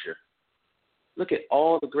culture, look at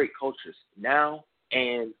all the great cultures now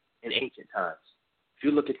and in ancient times. If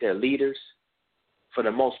you look at their leaders, for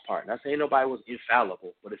the most part, not saying nobody was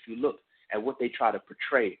infallible, but if you look at what they try to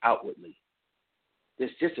portray outwardly,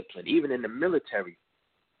 there's discipline. Even in the military,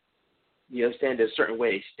 you understand there's a certain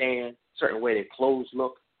way they stand, certain way their clothes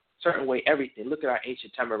look, certain way everything. Look at our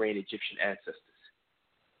ancient Tamarine Egyptian ancestors.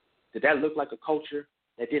 Did that look like a culture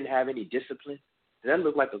that didn't have any discipline? Did that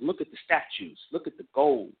look at the statues, look at the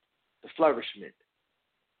gold, the flourishment.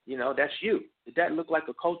 That's you. Did that look like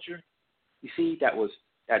a culture, you see, that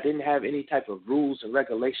didn't have any type of rules and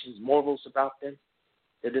regulations, morals about them?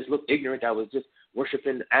 That just looked ignorant, that was just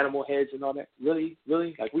worshiping animal heads and all that? Really?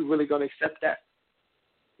 Really? Like, we really going to accept that?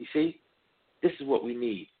 You see? This is what we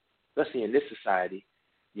need, especially in this society.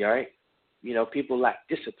 You all right? People lack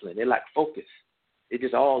discipline. They lack focus. It's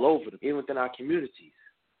just all over them, even within our communities.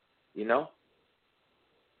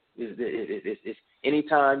 It's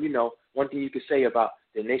anytime, one thing you could say about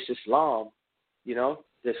the Nation Islam,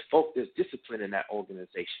 there's discipline in that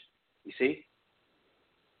organization. You see?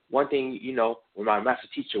 One thing, when my master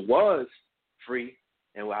teacher was free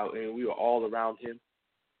and we were all around him,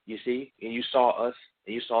 you see, and you saw us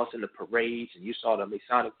in the parades, and you saw the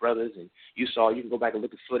Masonic brothers, and you can go back and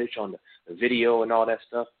look at footage on the video and all that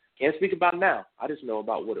stuff. Can't speak about now. I just know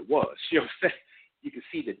about what it was. You know what I'm saying? You can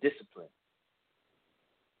see the discipline.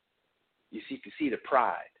 You can see the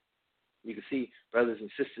pride. You can see brothers and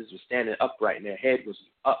sisters were standing upright, and their head was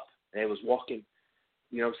up, and they was walking,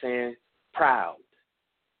 proud.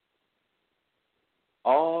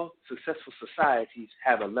 All successful societies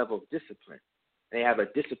have a level of discipline. They have a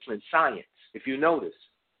disciplined science. If you notice,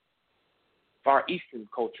 Far Eastern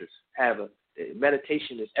cultures have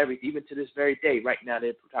meditation is everything. Even to this very day, right now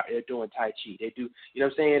they're doing Tai Chi. They do,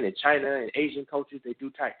 in China and Asian cultures, they do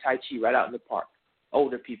Tai Chi right out in the park.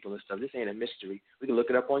 Older people and stuff. This ain't a mystery. We can look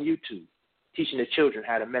it up on YouTube. Teaching the children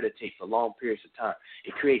how to meditate for long periods of time.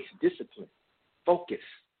 It creates discipline, focus.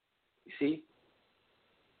 You see?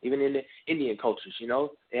 Even in the Indian cultures,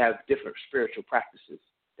 they have different spiritual practices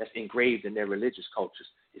that's engraved in their religious cultures.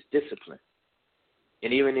 It's discipline.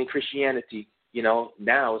 And even in Christianity, now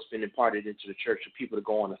it's been imparted into the church for people to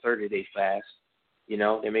go on a 30-day fast.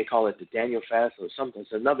 They may call it the Daniel fast or something.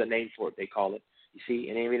 It's another name for it, they call it. You see,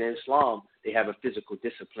 and even in Islam, they have a physical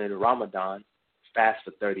discipline, Ramadan, fast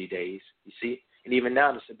for 30 days. You see, and even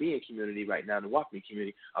now, the Sabian community right now, the Wapni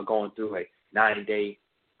community, are going through a 9-day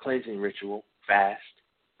cleansing ritual, fast,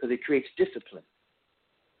 because it creates discipline.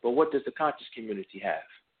 But what does the conscious community have?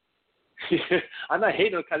 I'm not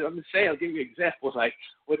hating on conscious. I'm just saying, I'll give you examples. Like,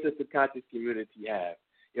 what does the conscious community have?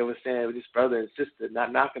 You understand? With this brother and sister,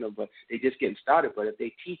 not knocking them, but they just getting started. But if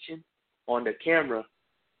they teaching on the camera,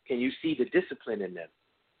 can you see the discipline in them?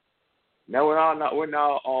 No, we're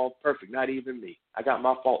not all perfect. Not even me. I got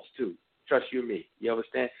my faults too. Trust you, me. You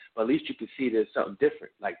understand? But at least you can see there's something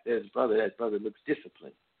different. Like that brother looks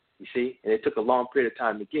disciplined. You see? And it took a long period of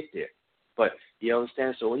time to get there. But you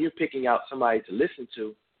understand? So when you're picking out somebody to listen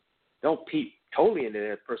to, don't peep totally into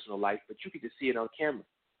their personal life, but you can just see it on camera.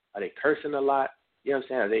 Are they cursing a lot? You know what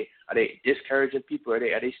I'm saying? Are they discouraging people? Are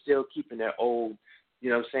they still keeping their old, you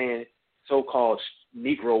know what I'm saying, so-called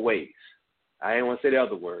Negro ways? I ain't want to say the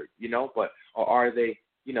other word, you know, but or are they,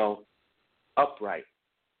 you know, upright?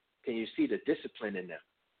 Can you see the discipline in them?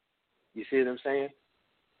 You see what I'm saying?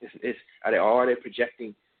 Are they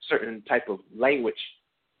projecting certain type of language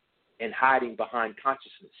and hiding behind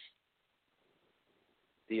consciousness?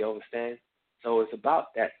 Do you understand? So it's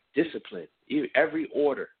about that discipline. Every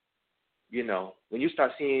order, you know, when you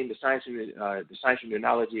start seeing the science of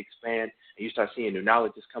numerology expand, and you start seeing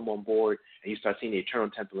numerologists come on board, and you start seeing the eternal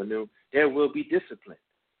temple of Nu, there will be discipline.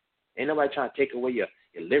 Ain't nobody trying to take away your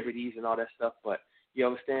liberties and all that stuff, but you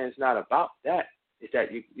understand it's not about that. It's that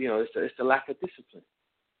it's the lack of discipline.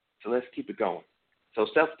 So let's keep it going. So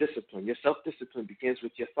self-discipline. Your self-discipline begins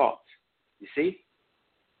with your thoughts. You see?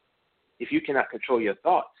 If you cannot control your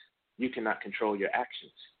thoughts, you cannot control your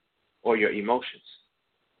actions or your emotions.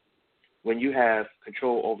 When you have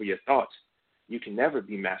control over your thoughts, you can never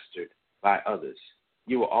be mastered by others.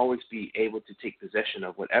 You will always be able to take possession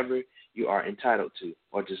of whatever you are entitled to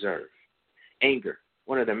or deserve. Anger.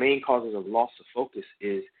 One of the main causes of loss of focus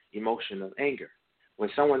is emotion of anger.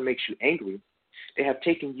 When someone makes you angry, they have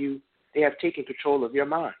taken control of your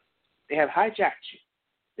mind. They have hijacked you.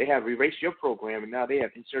 They have erased your program, and now they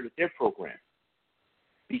have inserted their program.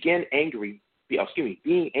 Being angry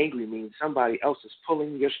means somebody else is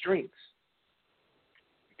pulling your strings.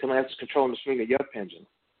 Somebody else is controlling the string of your pendulum.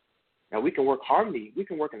 Now we can work in harmony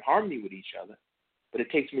with each other, but it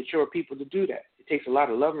takes mature people to do that. It takes a lot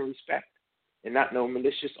of love and respect, and not no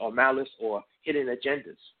malicious or malice or hidden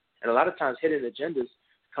agendas. And a lot of times hidden agendas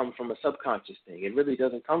come from a subconscious thing. It really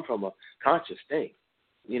doesn't come from a conscious thing.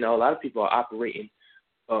 You know, a lot of people are operating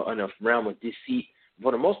in a realm of deceit.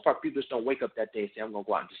 For the most part, people just don't wake up that day and say, I'm going to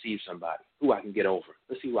go out and deceive somebody. Who I can get over.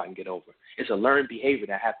 Let's see who I can get over. It's a learned behavior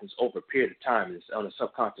that happens over a period of time. It's on a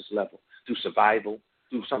subconscious level, through survival,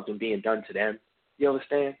 through something being done to them. You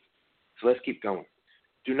understand? So let's keep going.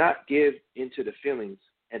 Do not give into the feelings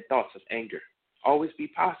and thoughts of anger. Always be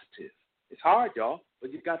positive. It's hard, y'all,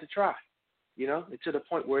 but you've got to try. You know, and to the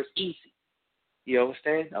point where it's easy. You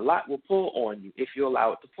understand? A lot will pull on you if you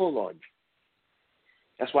allow it to pull on you.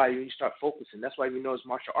 That's why you start focusing. That's why we know as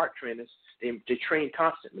martial art trainers, they train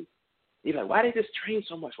constantly. You're like, why do they just train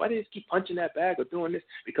so much? Why do they just keep punching that bag or doing this?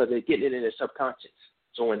 Because they're getting it in their subconscious.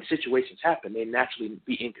 So when situations happen, they naturally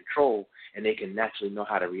be in control, and they can naturally know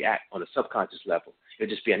how to react on a subconscious level.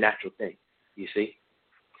 It'll just be a natural thing, you see?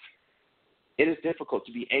 It is difficult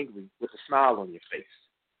to be angry with a smile on your face.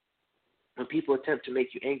 When people attempt to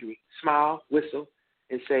make you angry, smile, whistle,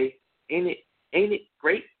 and say, ain't it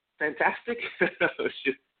great? Fantastic?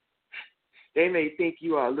 They may think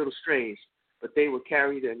you are a little strange, but they will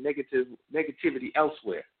carry their negativity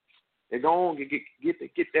elsewhere. They're going to get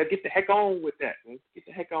the heck on with that, man. Get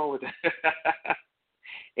the heck on with that.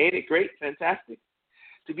 Ain't it great? Fantastic?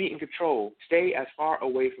 To be in control, stay as far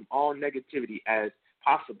away from all negativity as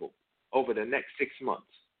possible over the next 6 months.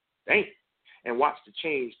 Dang. And watch the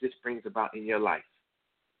change this brings about in your life.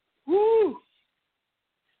 Woo!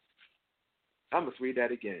 I'm going to read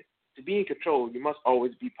that again. To be in control, you must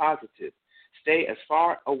always be positive. Stay as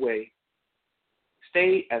far away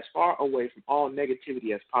from all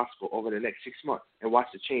negativity as possible over the next 6 months, and watch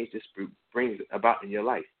the change this brings about in your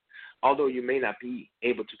life. Although you may not be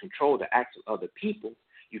able to control the acts of other people,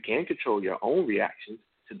 you can control your own reactions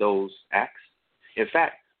to those acts. In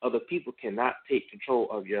fact, other people cannot take control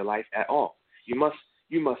of your life at all. You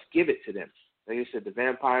must give it to them. Like you said, the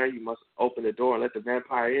vampire, you must open the door and let the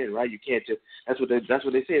vampire in, right? You can't just, that's what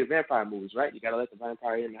they say in vampire movies, right? You got to let the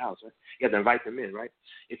vampire in the house, right? You have to invite them in, right?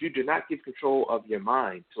 If you do not give control of your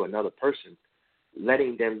mind to another person,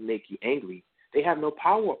 letting them make you angry, they have no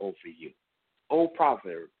power over you. Old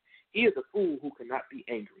proverb, he is a fool who cannot be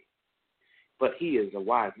angry, but he is a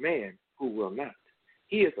wise man who will not.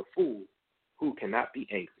 He is a fool who cannot be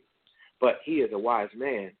angry, but he is a wise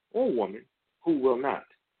man or woman who will not.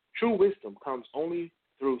 True wisdom comes only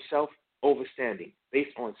through self-overstanding,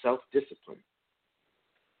 based on self-discipline.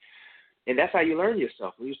 And that's how you learn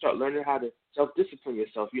yourself. When you start learning how to self-discipline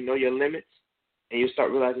yourself, you know your limits, and you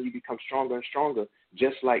start realizing you become stronger and stronger,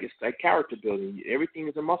 just like it's like character building. Everything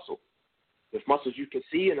is a muscle. There's muscles you can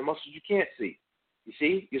see and the muscles you can't see. You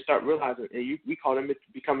see? You start realizing, and we call them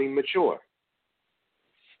becoming mature.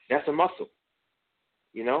 That's a muscle.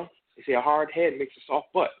 You know? They say a hard head makes a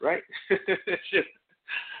soft butt, right?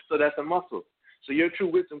 So that's a muscle. So your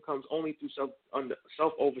true wisdom comes only through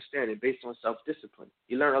self-overstanding, based on self-discipline.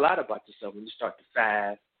 You learn a lot about yourself when you start to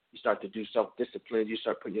fast, you start to do self-discipline, you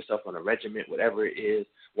start putting yourself on a regiment, whatever it is,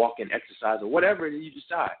 walking, exercise, or whatever it is you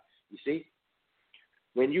decide. You see?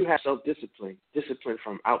 When you have self-discipline, discipline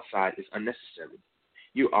from outside is unnecessary.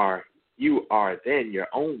 You are then your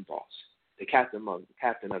own boss, the captain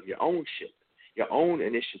of your own ship. Your own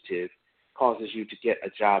initiative causes you to get a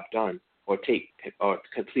job done or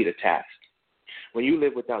complete a task. When you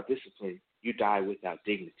live without discipline, you die without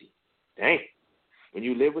dignity. Dang. When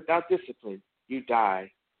you live without discipline, you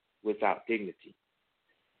die without dignity.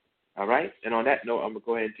 All right? And on that note, I'm going to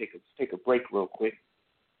go ahead and take a break real quick.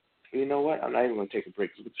 You know what? I'm not even going to take a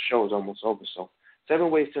break because the show is almost over. So 7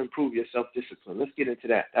 ways to improve your self-discipline. Let's get into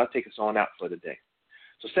that. That'll take us on out for the day.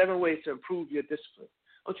 So 7 ways to improve your discipline.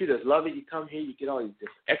 Don't you just love it? You come here, you get all these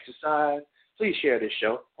different exercise. Please share this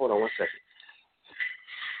show. Hold on one second.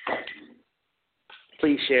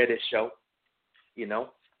 Please share this show. You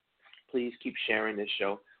know, please keep sharing this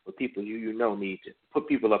show with people you know need to. Put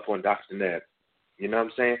people up on Dr. Neb. You know what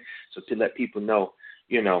I'm saying? So to let people know,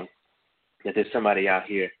 you know, that there's somebody out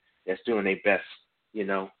here that's doing their best, you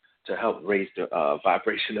know, to help raise the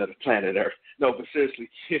vibration of the planet Earth. No, but seriously,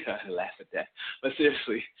 I laugh at that. But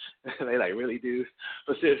seriously, they like, really, dude?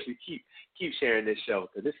 But seriously, keep sharing this show,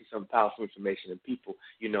 because this is some powerful information and people,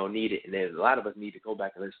 you know, need it. And there's a lot of us need to go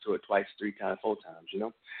back and listen to it twice, 3 times, 4 times, you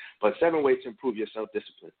know. But 7 ways to improve your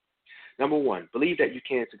self-discipline. Number 1, believe that you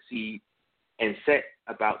can succeed and set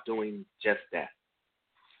about doing just that.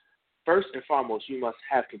 First and foremost, you must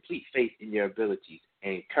have complete faith in your abilities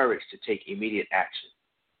and courage to take immediate action.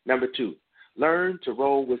 Number 2, learn to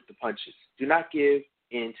roll with the punches. Do not give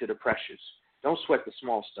in to the pressures. Don't sweat the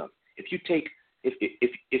small stuff. If you take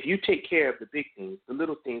care of the big things, the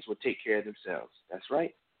little things will take care of themselves. That's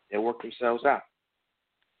right. They'll work themselves out.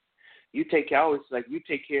 You take care of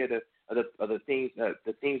the things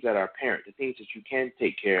that are apparent, the things that you can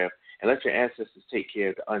take care of, and let your ancestors take care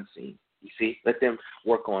of the unseen. You see, let them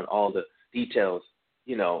work on all the details,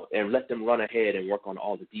 you know, and let them run ahead and work on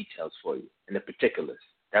all the details for you and the particulars.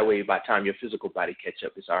 That way, by the time your physical body catch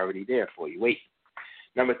up, it's already there for you. Wait.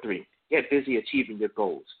 Number 3, get busy achieving your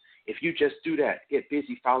goals. If you just do that, get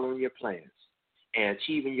busy following your plans and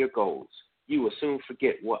achieving your goals, you will soon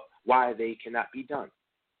forget why they cannot be done.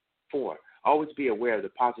 4, always be aware of the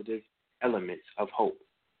positive elements of hope.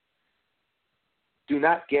 Do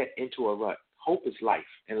not get into a rut. Hope is life,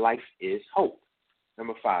 and life is hope.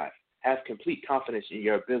 Number 5, have complete confidence in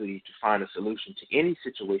your ability to find a solution to any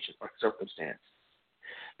situation or circumstance.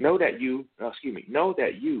 Know that you know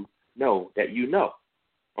that you know.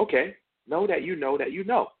 Okay, know that you know that you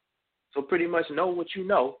know. So pretty much know what you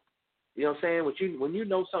know. You know what I'm saying? When you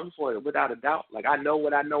know something without a doubt, like I know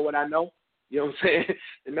what I know what I know, you know what I'm saying?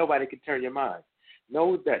 Then nobody can turn your mind.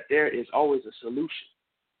 Know that there is always a solution.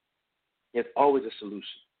 There's always a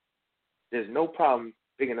solution. There's no problem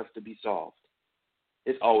big enough to be solved.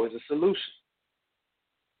 There's always a solution.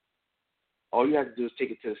 All you have to do is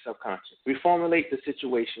take it to the subconscious. Reformulate the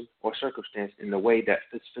situation or circumstance in a way that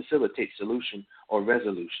facilitates solution or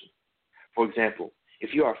resolution. For example,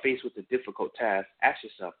 if you are faced with a difficult task, ask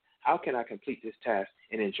yourself, how can I complete this task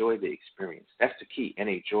and enjoy the experience? That's the key, and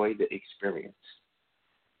enjoy the experience.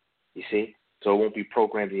 You see? So it won't be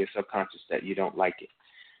programmed in your subconscious that you don't like it.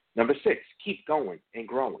 Number 6, keep going and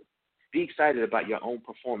growing. Be excited about your own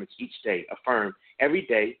performance each day. Affirm, every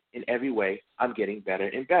day, in every way, I'm getting better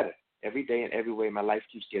and better. Every day and every way, my life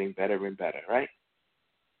keeps getting better and better, right?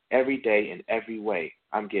 Every day and every way,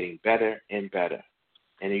 I'm getting better and better.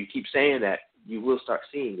 And if you keep saying that, you will start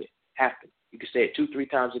seeing it happen. You can say it 2-3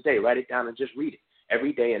 times a day. Write it down and just read it.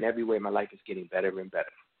 Every day and every way, my life is getting better and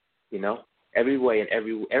better. You know, every day and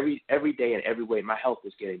every way, my health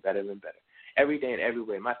is getting better and better. Every day and every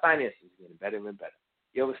way, my finances are getting better and better.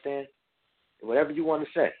 You understand? Whatever you want to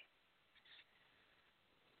say.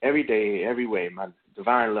 Every day, every way, my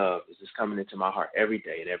divine love is just coming into my heart every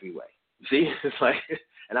day and every way. You see? It's like,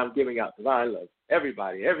 and I'm giving out divine love.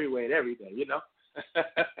 Everybody, every way and every day, you know?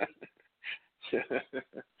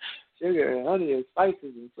 sugar and honey and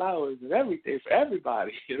spices and flowers and everything for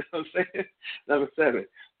everybody. You know what I'm saying? Number 7,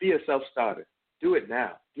 be a self-starter. Do it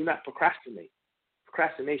now. Do not procrastinate.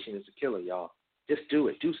 Procrastination is a killer, y'all. Just do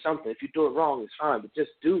it. Do something. If you do it wrong, it's fine, but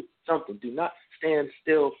just do something. Do not stand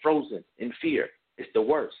still, frozen in fear. It's the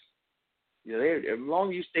worst. You know, the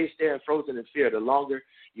longer you stay there and frozen in fear, the longer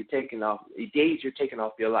you're taking off, the days you're taking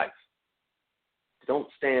off your life. Don't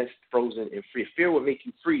stand frozen in fear. Fear will make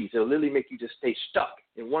you freeze. It'll literally make you just stay stuck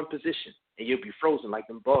in one position, and you'll be frozen like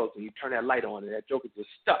them bugs when you turn that light on and that joker's just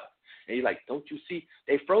stuck. And you're like, don't you see?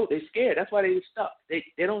 They froze. They're scared. That's why they're stuck. They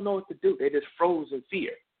don't know what to do. They just froze in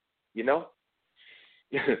fear, you know?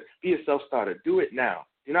 Be a self-starter. Do it now.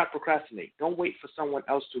 Do not procrastinate. Don't wait for someone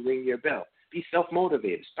else to ring your bell. Be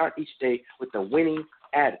self-motivated. Start each day with a winning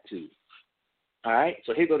attitude. All right?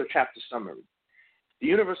 So here go the chapter summary. The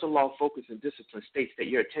universal law of focus and discipline states that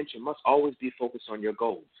your attention must always be focused on your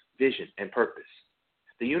goals, vision, and purpose.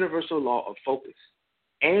 The universal law of focus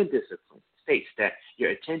and discipline states that your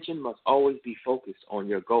attention must always be focused on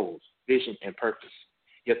your goals, vision, and purpose.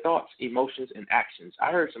 Your thoughts, emotions, and actions.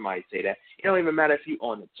 I heard somebody say that. It don't even matter if you're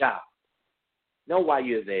on a job. Know why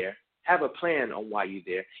you're there. Have a plan on why you're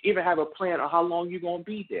there. Even have a plan on how long you're going to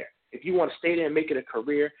be there. If you want to stay there and make it a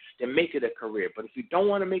career, then make it a career. But if you don't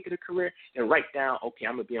want to make it a career, then write down, okay,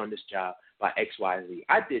 I'm going to be on this job by X, Y, Z.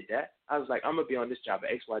 I did that. I was like, I'm going to be on this job by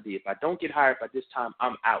X, Y, Z. If I don't get hired by this time,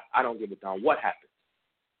 I'm out. I don't give a darn what happens.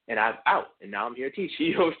 And I'm out. And now I'm here teaching.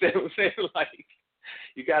 You understand what I'm saying? Like,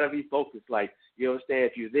 you got to be focused. Like, you understand,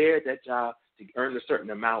 if you're there at that job to earn a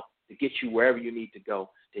certain amount to get you wherever you need to go,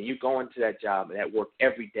 then you go into that job and that work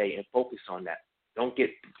every day and focus on that. Don't get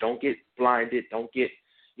blinded. Don't get,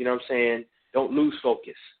 you know what I'm saying, don't lose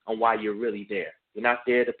focus on why you're really there. You're not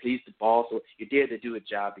there to please the boss, or you're there to do a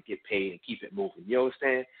job to get paid and keep it moving. You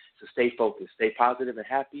understand? So stay focused. Stay positive and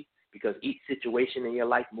happy, because each situation in your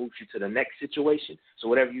life moves you to the next situation. So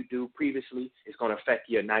whatever you do previously is going to affect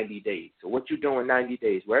your 90 days. So what you do in 90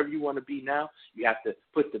 days, wherever you want to be now, you have to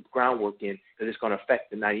put the groundwork in, because it's going to affect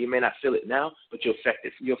the 90. You may not feel it now, but you'll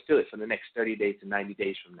feel it for the next 30 days to 90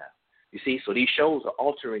 days from now. You see, so these shows are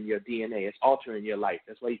altering your DNA. It's altering your life.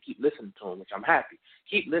 That's why you keep listening to them, which I'm happy.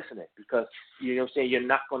 Keep listening, because, you know what I'm saying, you're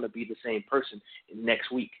not going to be the same person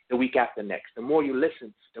next week, the week after next. The more you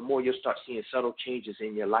listen, the more you'll start seeing subtle changes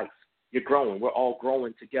in your life. You're growing. We're all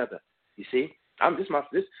growing together. You see, I've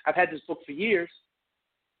had this book for years,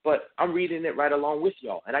 but I'm reading it right along with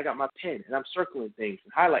y'all. And I got my pen, and I'm circling things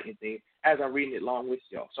and highlighting things as I'm reading it along with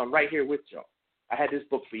y'all. So I'm right here with y'all. I had this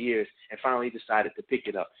book for years and finally decided to pick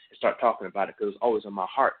it up and start talking about it, because it was always on my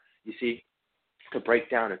heart, you see, to break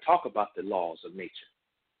down and talk about the laws of nature.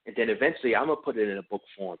 And then eventually I'm going to put it in a book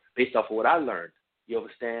form based off of what I learned, you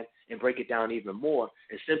understand, and break it down even more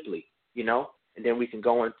and simply, you know, and then we can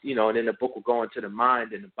go on, you know, and then the book will go into the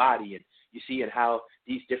mind and the body, and you see, and how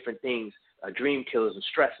these different things, dream killers and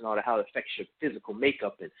stress and all that, how it affects your physical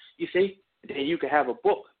makeup. And you see, and then you can have a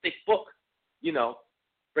book, thick book, you know,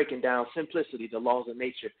 breaking down simplicity, the laws of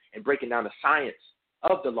nature, and breaking down the science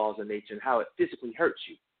of the laws of nature and how it physically hurts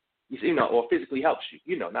you. You see, you know, or physically helps you.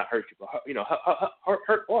 You know, not hurt you, but you know,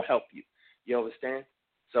 hurt or help you. You understand?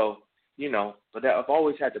 So, you know, but I've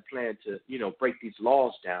always had the plan to, you know, break these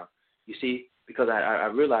laws down. You see, because I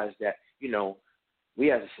realized that, you know,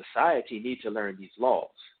 we as a society need to learn these laws,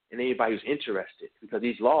 and anybody who's interested, because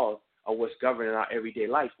these laws are what's governing our everyday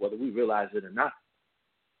life, whether we realize it or not.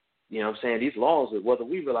 You know what I'm saying? These laws, whether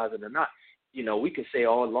we realize it or not, you know, we can say,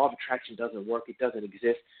 oh, law of attraction doesn't work, it doesn't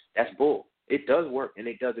exist. That's bull. It does work, and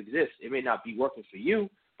it does exist. It may not be working for you,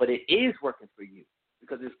 but it is working for you,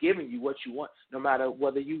 because it's giving you what you want, no matter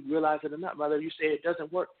whether you realize it or not. Whether you say it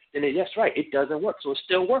doesn't work, then that's right, it doesn't work, so it's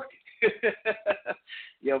still working.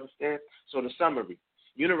 You understand? So the summary,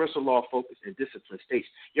 universal law of focus and discipline states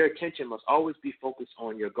your attention must always be focused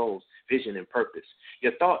on your goals, vision, and purpose.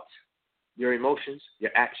 Your thoughts, your emotions, your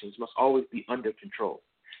actions must always be under control.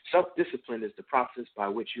 Self-discipline is the process by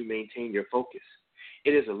which you maintain your focus.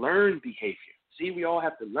 It is a learned behavior. See, we all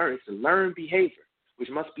have to learn. It's a learned behavior, which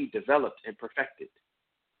must be developed and perfected.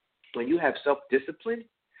 When you have self-discipline,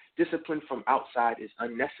 discipline from outside is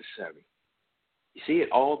unnecessary. You see,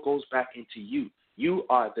 it all goes back into you. You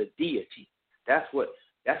are the deity. That's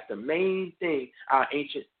the main thing our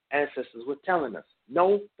ancient ancestors were telling us.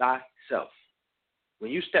 Know thyself.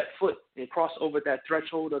 When you step foot and cross over that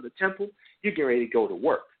threshold of the temple, you're getting ready to go to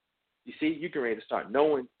work. You see, you're getting ready to start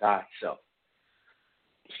knowing thyself.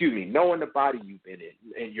 Knowing the body you've been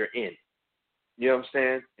in and you're in. You know what I'm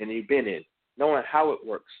saying? And you've been in. Knowing how it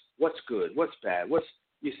works, what's good, what's bad,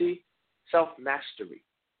 you see? Self-mastery.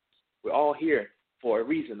 We're all here for a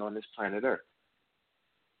reason on this planet Earth.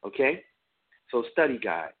 Okay? So study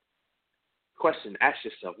guide. Question, ask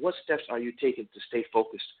yourself, what steps are you taking to stay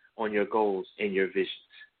focused on your goals and your visions?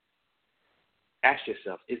 Ask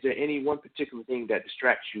yourself, is there any one particular thing that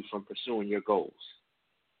distracts you from pursuing your goals?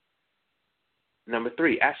 Number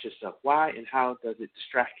 3, ask yourself, why and how does it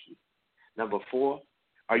distract you? Number 4,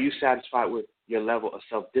 are you satisfied with your level of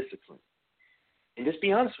self-discipline? And just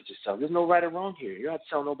be honest with yourself. There's no right or wrong here. You don't have to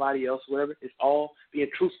tell nobody else, whatever. It's all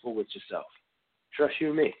being truthful with yourself. Trust you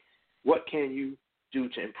and me. What can you do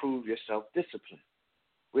to improve your self-discipline?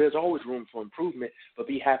 Well, there's always room for improvement, but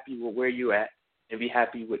be happy with where you're at and be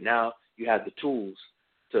happy with now you have the tools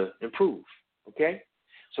to improve, okay?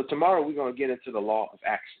 So tomorrow we're going to get into the law of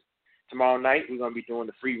action. Tomorrow night we're going to be doing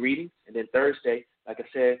the free reading, and then Thursday, like I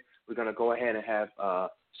said, we're going to go ahead and have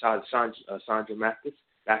Sandra Mathis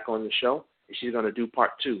back on the show, and she's going to do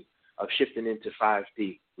part 2 of shifting into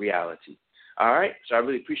 5D reality. All right? So I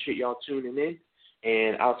really appreciate y'all tuning in,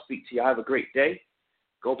 and I'll speak to you. Have a great day.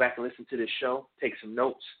 Go back and listen to this show. Take some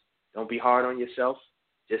notes. Don't be hard on yourself.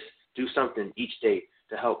 Just do something each day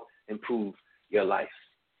to help improve your life.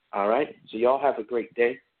 All right? So y'all have a great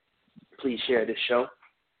day. Please share this show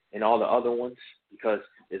and all the other ones because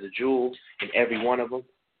there's a jewel in every one of them.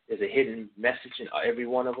 There's a hidden message in every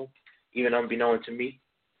one of them, even unbeknown to me.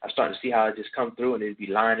 I'm starting to see how it just come through and it'd be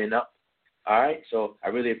lining up. All right? So I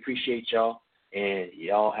really appreciate y'all, and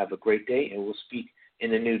y'all have a great day, and we'll speak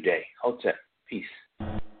in the new day. Hotep. Peace.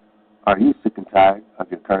 Are you sick and tired of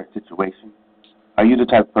your current situation? Are you the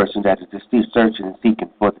type of person that is still searching and seeking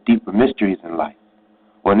for the deeper mysteries in life?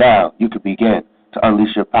 Well, now you can begin to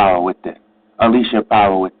unleash your power within. Unleash your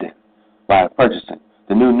power within by purchasing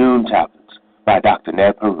the new Noon tablets by Dr.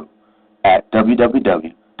 Neb Heru at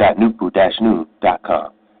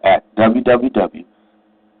www.nupu-noon.com. At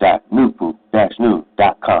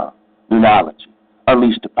www.nupu-noon.com. Noonology.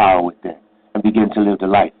 Unleash the power within and begin to live the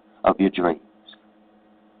life of your dreams.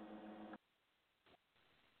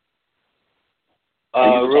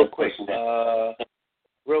 Real quick.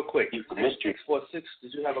 646,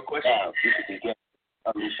 did you have a question? You can begin.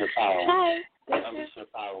 Unleash your power. Hi. Unleash your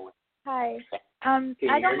power. Hi.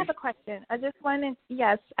 I don't have a question. I just wanted.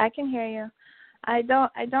 Yes, I can hear you. I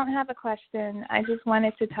don't have a question. I just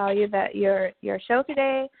wanted to tell you that your show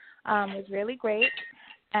today was really great,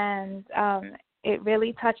 and it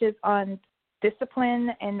really touches on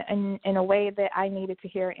discipline in a way that I needed to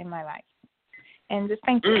hear in my life. And just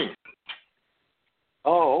thank you.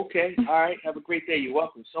 Oh, okay. All right. Have a great day. You're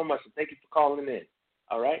welcome so much, and thank you for calling in.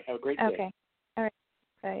 All right. Have a great day. Okay. All right.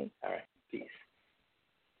 Bye. All right. Peace.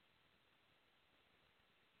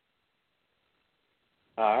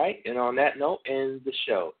 All right. And on that note, end the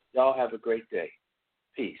show. Y'all have a great day.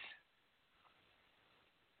 Peace.